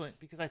excellent,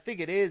 because I think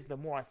it is. The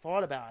more I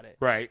thought about it,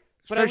 right?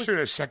 But especially in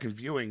a second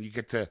viewing, you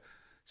get to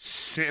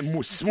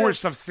more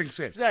stuff sinks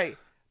in. Right.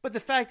 But the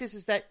fact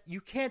is that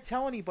you can't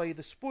tell anybody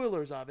the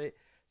spoilers of it,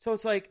 so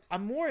it's like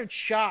I'm more in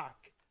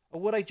shock of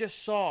what I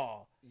just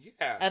saw.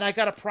 Yeah. And I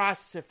got to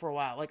process it for a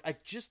while. Like, I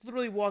just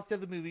literally walked out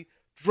of the movie,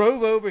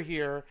 drove over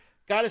here,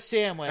 got a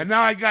sandwich. And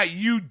now I got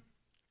you,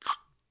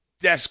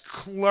 desk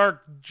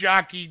clerk,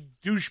 jockey,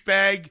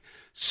 douchebag,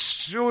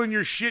 still in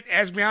your shit,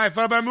 ask me how I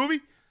felt about a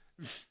movie?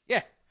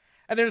 Yeah.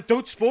 And then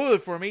don't spoil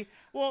it for me.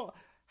 Well,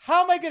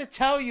 how am I going to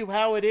tell you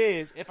how it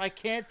is if I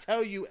can't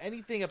tell you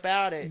anything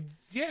about it?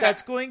 Yeah.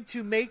 That's going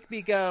to make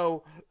me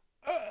go,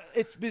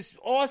 it's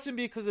awesome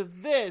because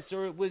of this,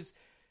 or it was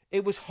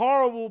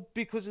horrible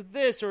because of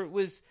this, or it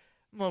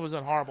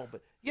wasn't horrible,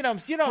 but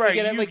right.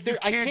 Get it. Like, you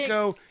can't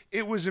go,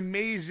 it was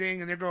amazing,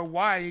 and they're going,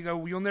 why? You go,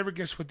 well, you'll never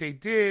guess what they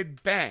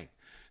did. Bang.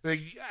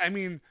 Like, I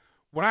mean,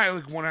 when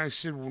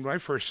I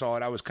first saw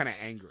it, I was kind of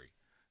angry.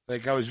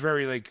 Like, I was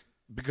very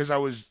because I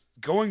was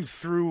going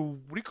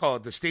through, what do you call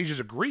it, the stages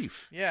of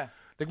grief. Yeah.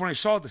 Like, when I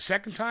saw it the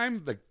second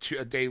time, like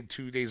 2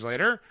 days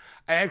later,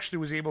 I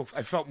actually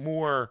I felt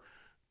more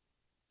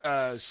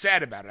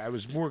sad about it. I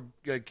was more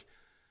like,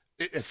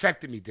 it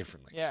affected me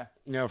differently. Yeah.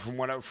 From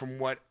what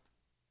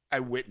I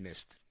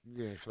witnessed.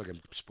 Yeah, I feel like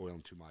I'm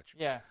spoiling too much.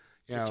 Yeah.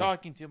 You're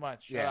talking too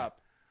much. Shut up.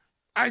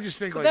 I just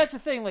think but that's the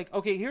thing. Like,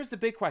 okay, here's the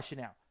big question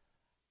now.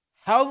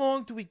 How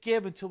long do we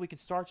give until we can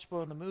start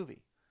spoiling the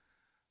movie?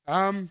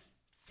 3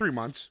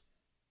 months.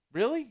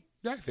 Really?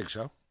 Yeah, I think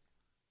so.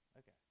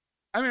 Okay.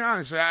 I mean,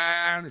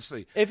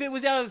 honestly. If it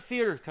was out of the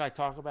theater, could I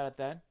talk about it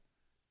then?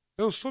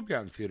 It'll still be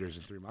out in theaters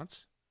in 3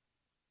 months.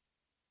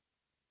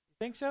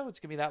 You think so?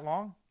 It's going to be that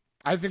long?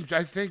 I think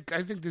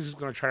this is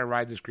going to try to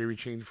ride this gravy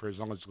train for as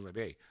long as it's going to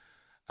be.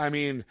 I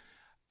mean,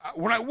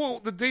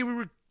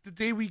 the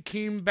day we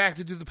came back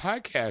to do the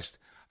podcast,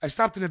 I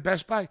stopped in a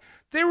Best Buy.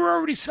 They were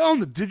already selling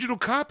the digital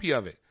copy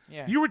of it.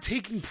 Yeah. You were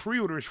taking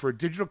pre-orders for a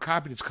digital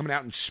copy that's coming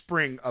out in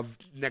spring of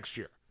next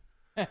year.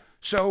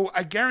 So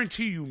I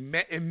guarantee you,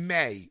 in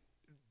May,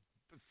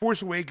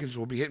 Force Awakens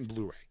will be hitting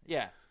Blu-ray.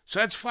 Yeah. So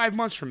that's 5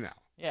 months from now.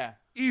 Yeah.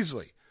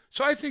 Easily.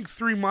 So I think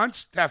 3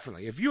 months,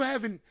 definitely. If you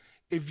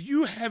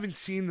haven't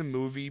seen the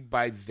movie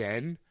by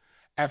then,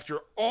 after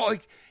all,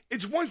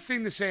 it's one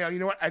thing to say, oh, you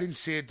know what, I didn't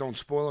see it, don't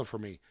spoil it for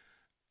me.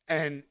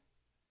 And,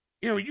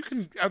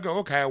 I'll go,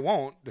 okay, I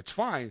won't, that's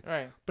fine.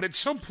 Right. But at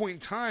some point in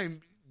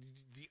time,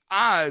 the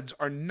odds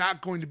are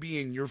not going to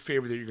be in your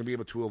favor that you're going to be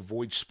able to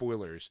avoid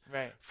spoilers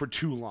for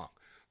too long.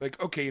 Like,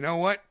 okay, you know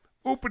what?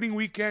 Opening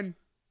weekend.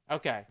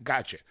 Okay.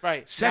 Gotcha.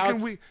 Right.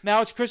 Second week.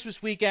 Now it's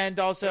Christmas weekend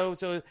also,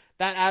 so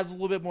that adds a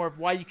little bit more of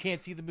why you can't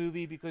see the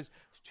movie because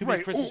too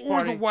many Christmas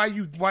parties. Or why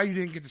you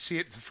didn't get to see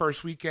it the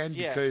first weekend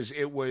because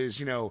it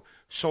was,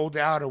 sold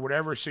out or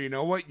whatever. So you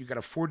know what? You got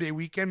a 4-day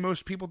weekend,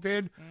 most people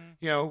did.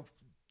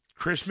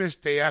 Christmas,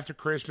 day after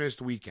Christmas,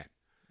 the weekend.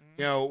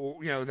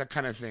 That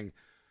kind of thing.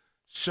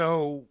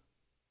 So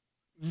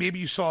maybe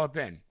you saw it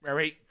then. All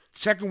right.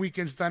 Second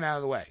weekend's done, out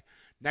of the way.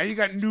 Now you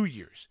got New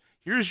Year's.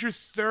 Here's your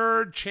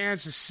third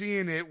chance of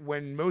seeing it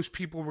when most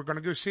people were going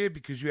to go see it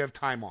because you have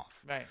time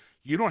off. Right.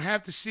 You don't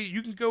have to see it.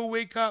 You can go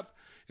wake up.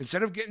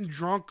 Instead of getting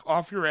drunk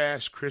off your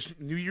ass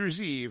New Year's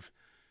Eve,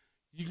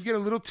 you can get a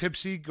little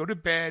tipsy, go to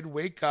bed,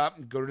 wake up,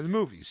 and go to the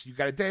movies. You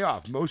got a day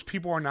off. Most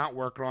people are not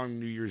working on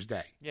New Year's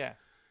Day. Yeah.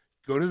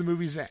 Go to the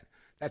movies then.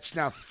 That's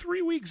now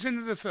 3 weeks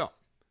into the film.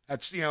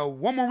 That's,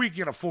 one more week,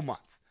 you get a full month.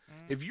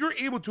 If you're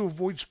able to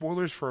avoid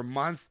spoilers for a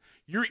month,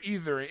 you're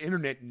either an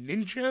internet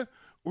ninja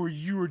or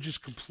you are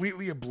just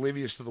completely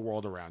oblivious to the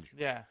world around you.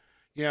 Yeah.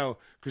 You know,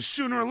 because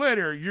sooner or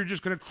later, you're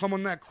just going to come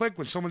on that click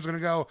when someone's going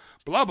to go,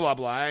 blah, blah,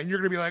 blah, and you're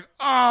going to be like,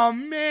 oh,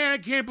 man, I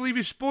can't believe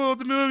you spoiled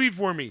the movie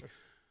for me.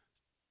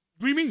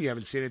 What do you mean you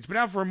haven't seen it? It's been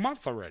out for a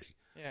month already.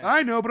 Yeah.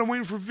 I know, but I'm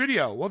waiting for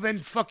video. Well, then,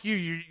 fuck you.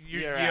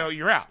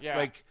 You're out. Yeah.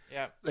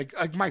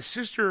 Like my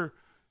sister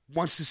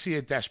wants to see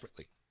it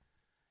desperately.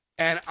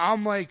 And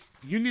I'm like,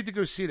 you need to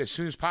go see it as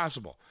soon as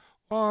possible.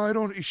 Oh, I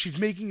don't. She's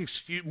making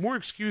more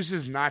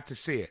excuses not to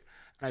see it.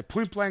 And I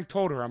point blank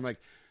told her, I'm like,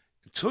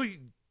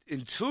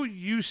 until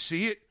you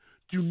see it,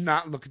 do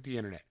not look at the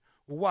internet.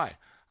 Well, why?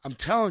 I'm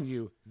telling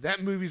you,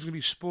 that movie's going to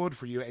be spoiled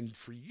for you. And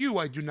for you,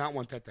 I do not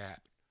want that to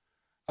happen.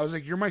 I was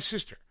like, you're my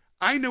sister.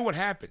 I know what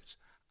happens.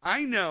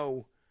 I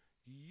know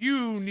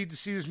you need to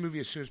see this movie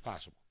as soon as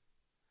possible.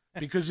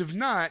 Because if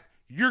not,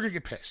 you're going to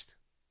get pissed.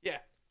 Yeah.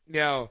 You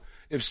know,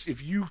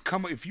 if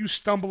you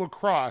stumble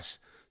across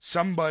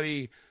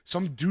somebody,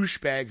 some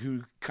douchebag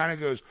who kind of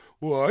goes,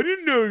 well, I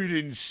didn't know you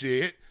didn't see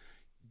it.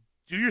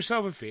 Do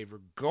yourself a favor.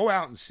 Go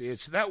out and see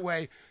it. So that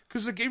way,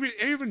 because like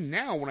even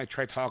now when I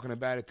try talking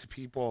about it to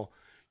people,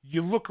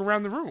 you look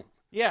around the room.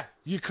 Yeah.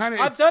 You kind of.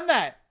 I've done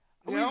that.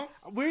 You know?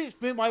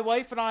 My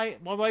wife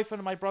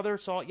and my brother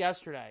saw it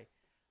yesterday.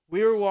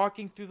 We were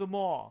walking through the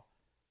mall.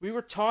 We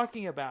were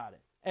talking about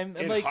it. And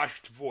like,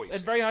 hushed voice.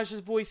 And very hushed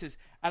voices.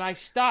 And I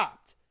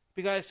stopped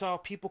because I saw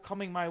people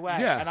coming my way.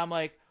 Yeah. And I'm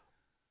like,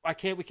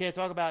 we can't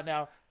talk about it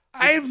now.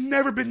 I've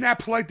never been that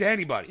polite to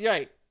anybody.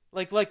 Right.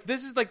 Like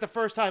this is like the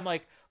first time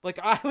like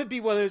I would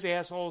be one of those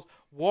assholes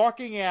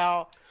walking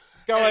out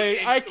going,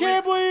 I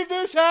can't believe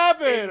this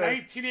happened. In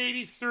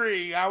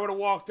 1983, I would have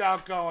walked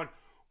out going,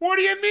 what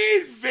do you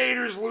mean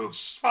Vader's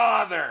Luke's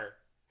father?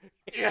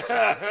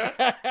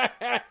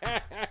 Yeah.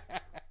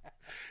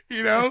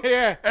 You know?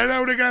 Yeah. And I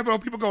would have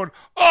got people going,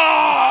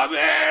 oh,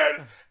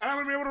 man! And I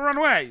would be able to run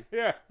away.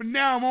 Yeah. But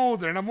now I'm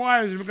older and I'm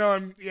wise and I'm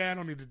going, yeah, I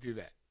don't need to do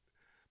that.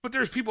 But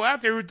there's people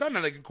out there who've done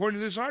that. Like, according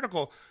to this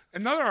article,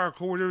 another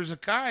article where there was a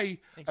guy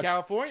in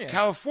California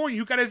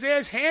who got his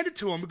ass handed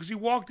to him because he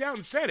walked out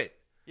and said it.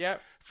 Yeah.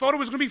 Thought it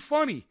was going to be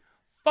funny.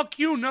 Fuck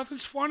you.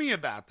 Nothing's funny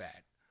about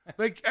that.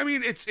 Like, I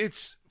mean,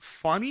 it's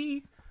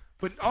funny,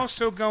 but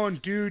also going,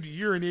 dude,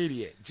 you're an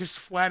idiot. Just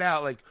flat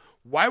out, like,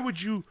 why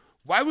would you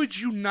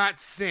not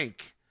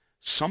think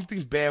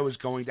something bad was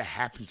going to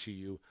happen to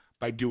you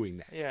by doing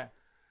that? Yeah.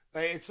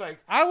 Like, it's like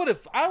I would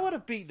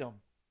have beaten him.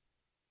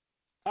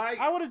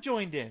 I would have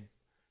joined in.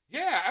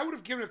 Yeah, I would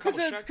have given it a couple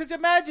shots. Because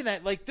imagine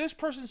that, like, this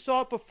person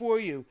saw it before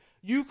you.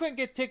 You couldn't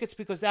get tickets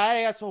because that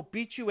asshole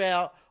beat you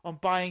out on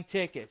buying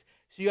tickets.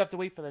 So you have to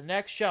wait for the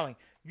next showing.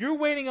 You're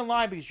waiting in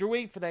line because you're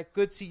waiting for that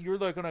good seat. You're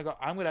like going to go,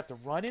 I'm going to have to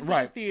run into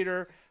the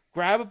theater,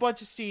 grab a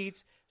bunch of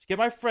seats, get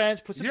my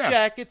friends, put some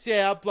jackets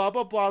out, blah,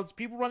 blah, blah. There's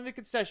people running the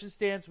concession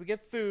stands. We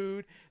get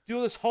food, do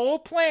this whole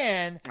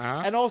plan,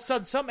 and all of a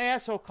sudden some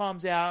asshole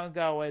comes out and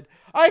going,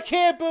 I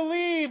can't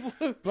believe.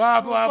 Blah,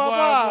 blah,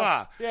 blah,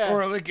 blah. Yeah.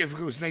 Or like if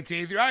it was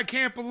 1983, I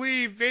can't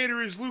believe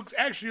Vader is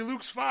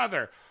Luke's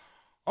father.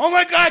 Oh,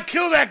 my God,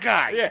 kill that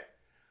guy. Yeah.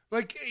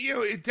 Like, you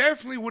know, it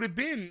definitely would have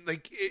been,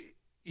 like,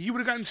 he would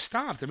have gotten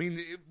stomped. I mean,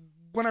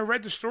 when I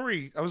read the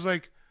story, I was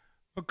like,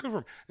 well, good for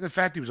him. And the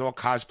fact he was all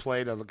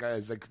cosplayed,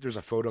 like, there's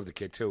a photo of the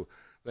kid too,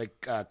 like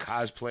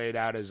cosplayed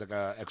out as like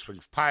a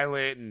X-wing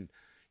pilot, and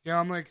you know,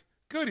 I'm like,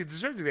 good, he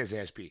deserved to get his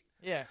ass beat.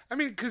 Yeah, I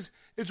mean, because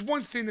it's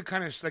one thing to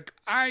kind of like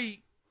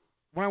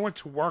when I went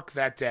to work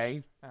that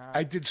day,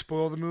 I did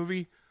spoil the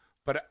movie,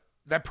 but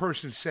that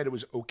person said it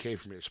was okay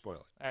for me to spoil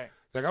it. All right.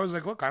 Like I was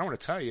like, look, I don't want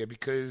to tell you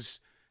because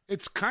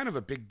it's kind of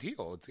a big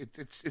deal.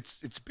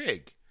 It's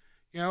big.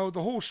 You know,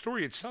 the whole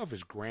story itself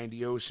is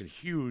grandiose and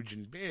huge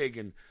and big,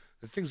 and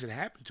the things that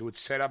happen to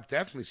it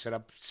definitely set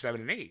up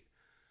 7 and 8.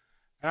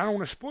 And I don't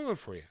want to spoil it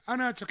for you. Oh,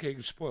 no, it's okay. You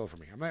can spoil it for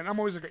me. I'm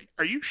always like,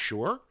 are you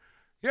sure?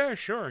 Yeah,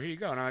 sure. Here you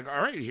go. And I'm like,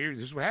 all right, here,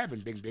 this is what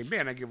happened. Bing, bing,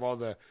 bing. I give all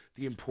the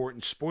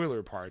important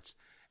spoiler parts.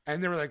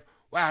 And they were like,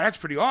 wow, that's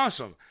pretty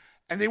awesome.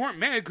 And they weren't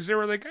mad because they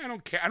were like, I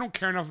don't care. I don't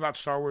care enough about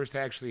Star Wars to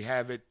actually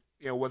have it,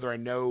 you know, whether I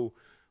know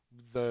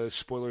the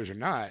spoilers or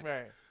not.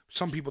 Right.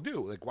 Some people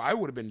do. Like, well, I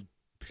would have been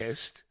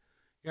pissed.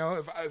 You know,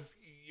 if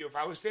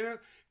I was standing,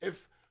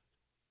 if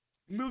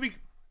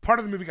part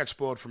of the movie got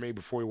spoiled for me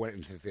before we went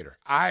into the theater.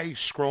 I,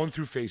 scrolling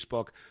through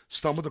Facebook,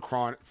 stumbled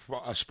across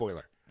a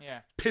spoiler. Yeah.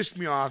 Pissed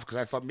me off because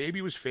I thought maybe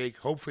it was fake.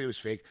 Hopefully it was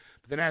fake.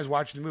 But then as I was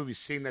watching the movie,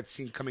 seeing that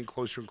scene coming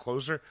closer and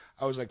closer,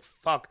 I was like,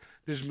 fuck,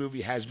 this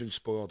movie has been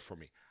spoiled for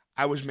me.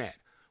 I was mad.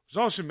 I was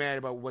also mad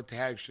about what they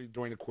had actually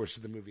during the course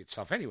of the movie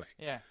itself anyway.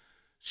 Yeah.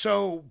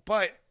 So,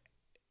 but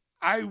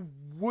I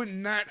would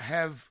not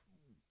have,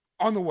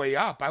 on the way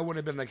up, I would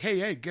have been like,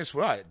 hey, guess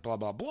what? Blah,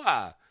 blah,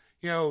 blah.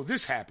 You know,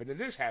 this happened, and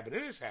this happened,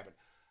 and this happened.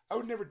 I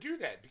would never do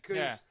that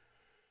because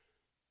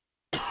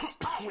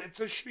it's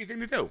a shitty thing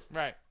to do.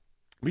 Right.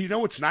 But you know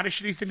what's not a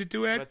shitty thing to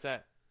do, Ed? What's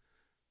that?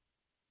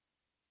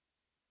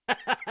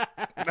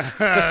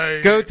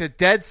 Go to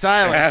dead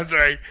silence. That's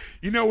right.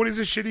 You know what is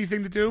a shitty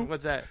thing to do?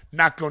 What's that?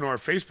 Not going to our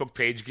Facebook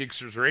page,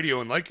 Geeksters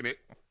Radio, and liking it.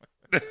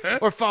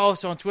 Or follow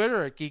us on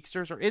Twitter at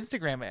Geeksters or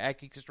Instagram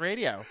at Geeksters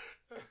Radio.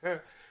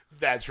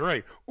 That's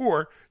right.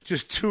 Or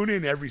just tune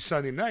in every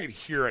Sunday night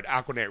here at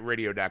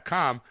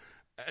AquanetRadio.com,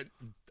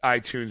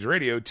 iTunes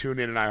Radio, tune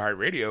in and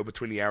iHeartRadio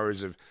between the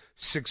hours of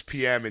 6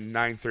 p.m. and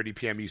 9:30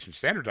 p.m. Eastern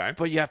Standard Time.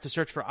 But you have to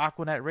search for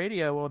Aquanet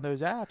Radio on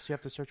those apps. You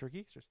have to search for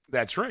Geeksters.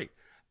 That's right.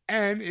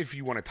 And if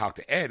you want to talk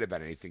to Ed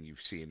about anything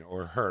you've seen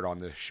or heard on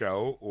the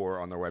show or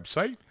on their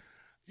website,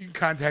 you can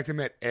contact him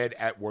at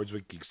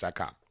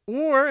ed@wordswithgeeks.com.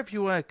 Or if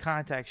you want to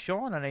contact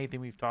Sean on anything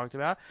we've talked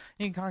about,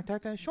 you can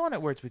contact Sean at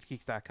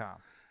wordswithgeeks.com.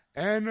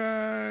 And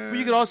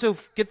you can also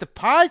get the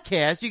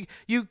podcast.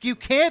 You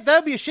can't. That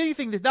would be a shitty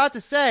thing not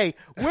to say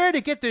where to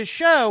get this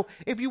show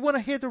if you want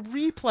to hear the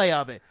replay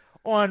of it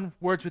on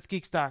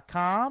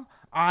wordswithgeeks.com,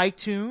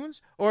 iTunes,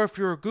 or if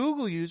you're a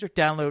Google user,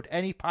 download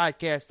any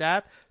podcast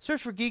app,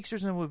 search for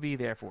Geeksters, and we'll be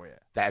there for you.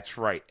 That's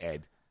right,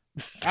 Ed.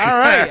 All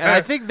right, and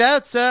I think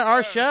that's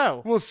our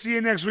show. We'll see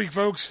you next week,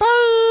 folks.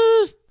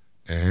 Bye.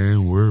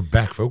 And we're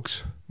back,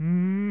 folks.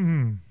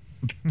 Mm-hmm.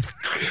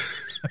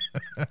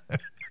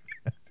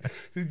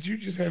 Did you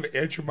just have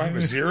Aunt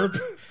Jemima syrup?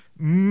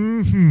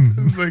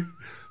 Mm-hmm. It's like,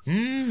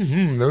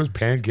 those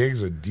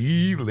pancakes are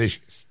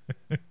delicious.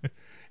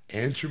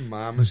 Aunt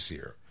Jemima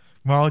syrup.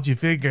 Why don't you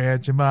figure,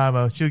 Aunt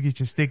Jemima? She'll get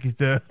you sticky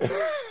stuff.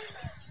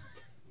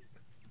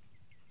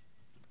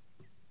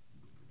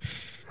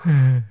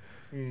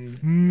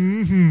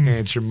 Mm-hmm.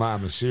 Aunt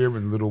Jemima syrup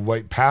and little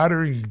white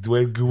powder, and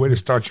good way to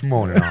start your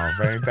morning off.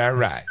 Ain't that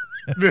right?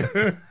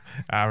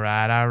 All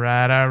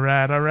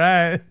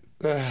right.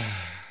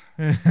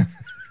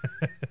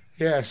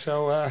 Yeah,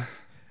 so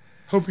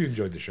hope you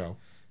enjoyed the show.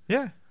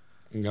 Yeah.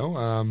 You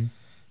know,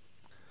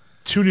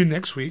 tune in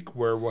next week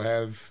where we'll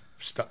have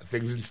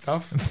things and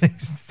stuff.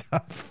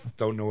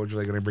 Don't know what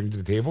you're going to bring to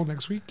the table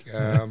next week.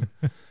 We'll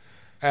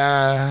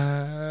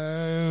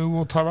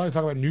probably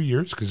talk about New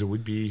Year's because it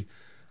would be,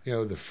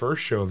 the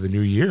first show of the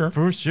new year.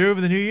 First show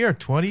of the new year,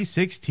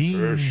 2016.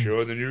 First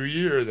show of the new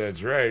year,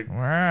 that's right.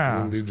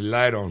 Wow. We'll leave the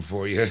light on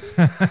for you.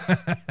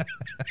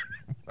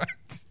 What?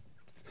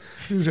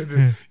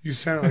 You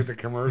sound like the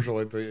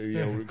commercial at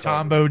the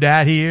Tombo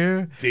Dad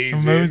here.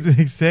 Daisy.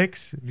 Motel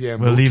 6. Yeah,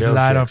 we'll leave the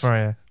light 6. on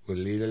for you. We'll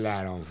leave the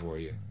light on for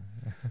you.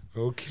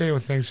 Okay,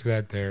 well, thanks for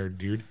that there,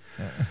 dude.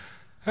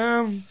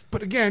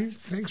 But again,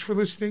 thanks for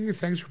listening and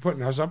thanks for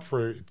putting us up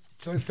for it.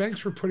 So thanks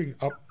for putting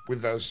up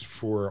with us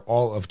for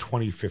all of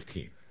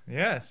 2015.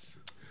 Yes.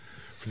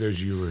 For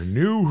those of you who are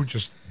new, who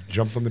just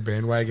jumped on the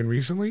bandwagon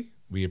recently,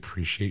 we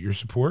appreciate your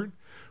support.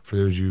 For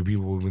those of you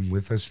people who have been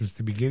with us since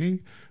the beginning,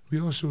 we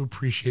also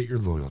appreciate your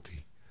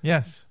loyalty.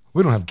 Yes.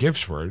 We don't have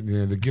gifts for it.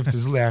 The gift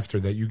is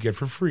laughter that you get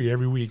for free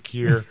every week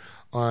here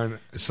on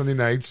Sunday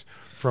nights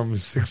from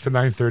 6 to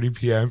 9:30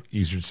 p.m.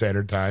 Eastern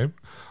Standard Time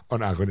on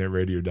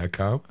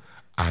AquanetRadio.com,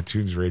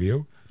 iTunes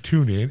Radio,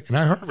 TuneIn, and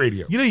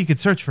iHeartRadio. You could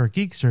search for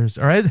Geeksters,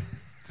 all right?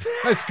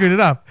 I screwed it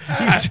up. You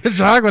can search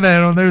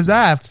Aquanet on those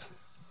apps.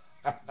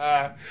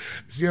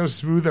 See how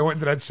smooth I went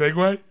into that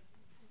segue?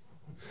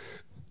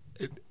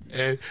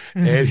 And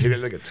hit it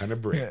like a ton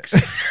of bricks.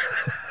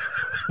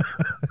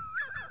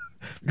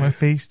 My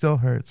face still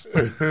hurts.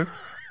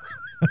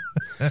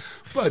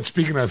 But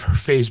speaking of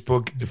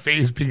Facebook,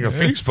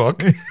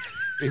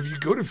 if you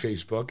go to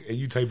Facebook and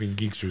you type in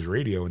Geeksters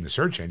Radio in the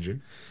search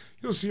engine,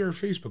 you'll see our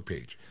Facebook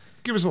page.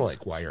 Give us a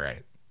like while you're at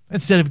it.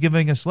 Instead of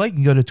giving us a like, you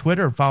can go to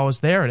Twitter and follow us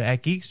there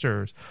at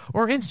Geeksters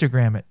or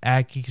Instagram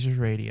at Geeksters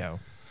Radio.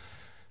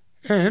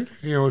 And,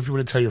 if you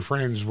want to tell your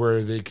friends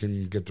where they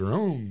can get their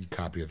own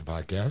copy of the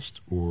podcast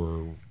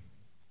or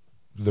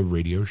the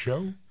radio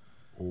show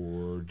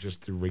or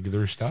just the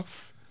regular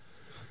stuff,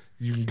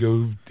 you can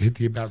go hit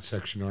the About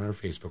section on our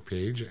Facebook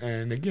page.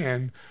 And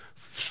again,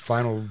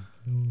 final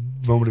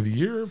moment of the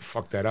year,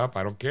 fuck that up.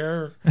 I don't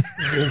care.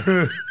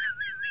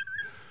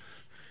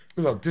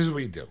 Look, this is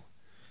what you do.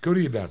 Go to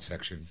the About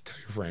section. Tell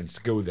your friends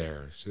to go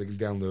there so they can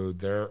download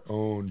their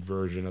own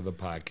version of the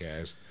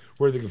podcast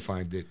where they can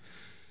find it.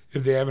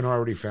 If they haven't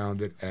already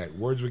found it at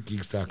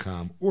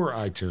wordswithgeeks.com or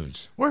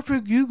iTunes. Or if you're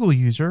a Google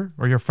user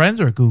or your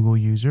friends are a Google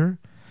user,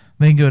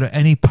 then go to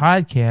any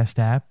podcast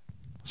app,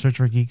 search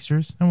for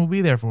Geeksters, and we'll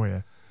be there for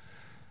you.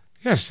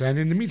 Yes, and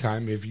in the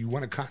meantime, if you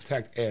want to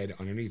contact Ed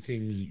on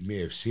anything you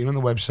may have seen on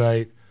the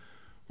website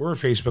or our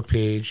Facebook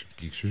page,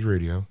 Geeksters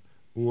Radio,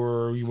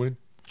 or you want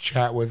to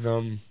chat with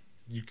them,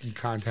 you can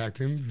contact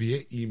him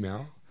via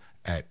email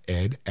at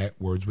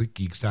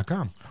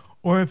ed@wordswithgeeks.com.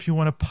 Or if you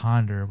want to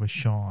ponder with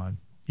Sean,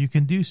 you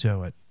can do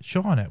so at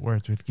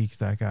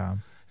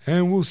Sean@wordswithgeeks.com.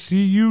 And we'll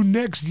see you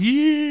next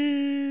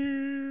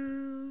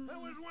year.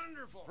 That was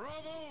wonderful.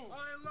 Bravo!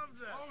 I loved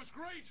that. Oh, it was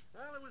great.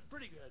 Well, it was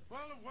pretty good.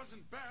 Well, it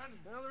wasn't bad.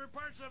 Well, there were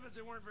parts of it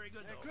that weren't very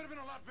good, It though. could have been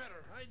a lot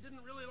better. I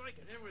didn't really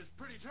like it. It was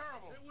pretty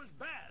terrible. It was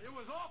bad. It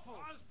was awful.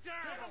 It was Get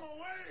terrible.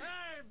 him away!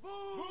 Hey,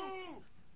 boo! Boo!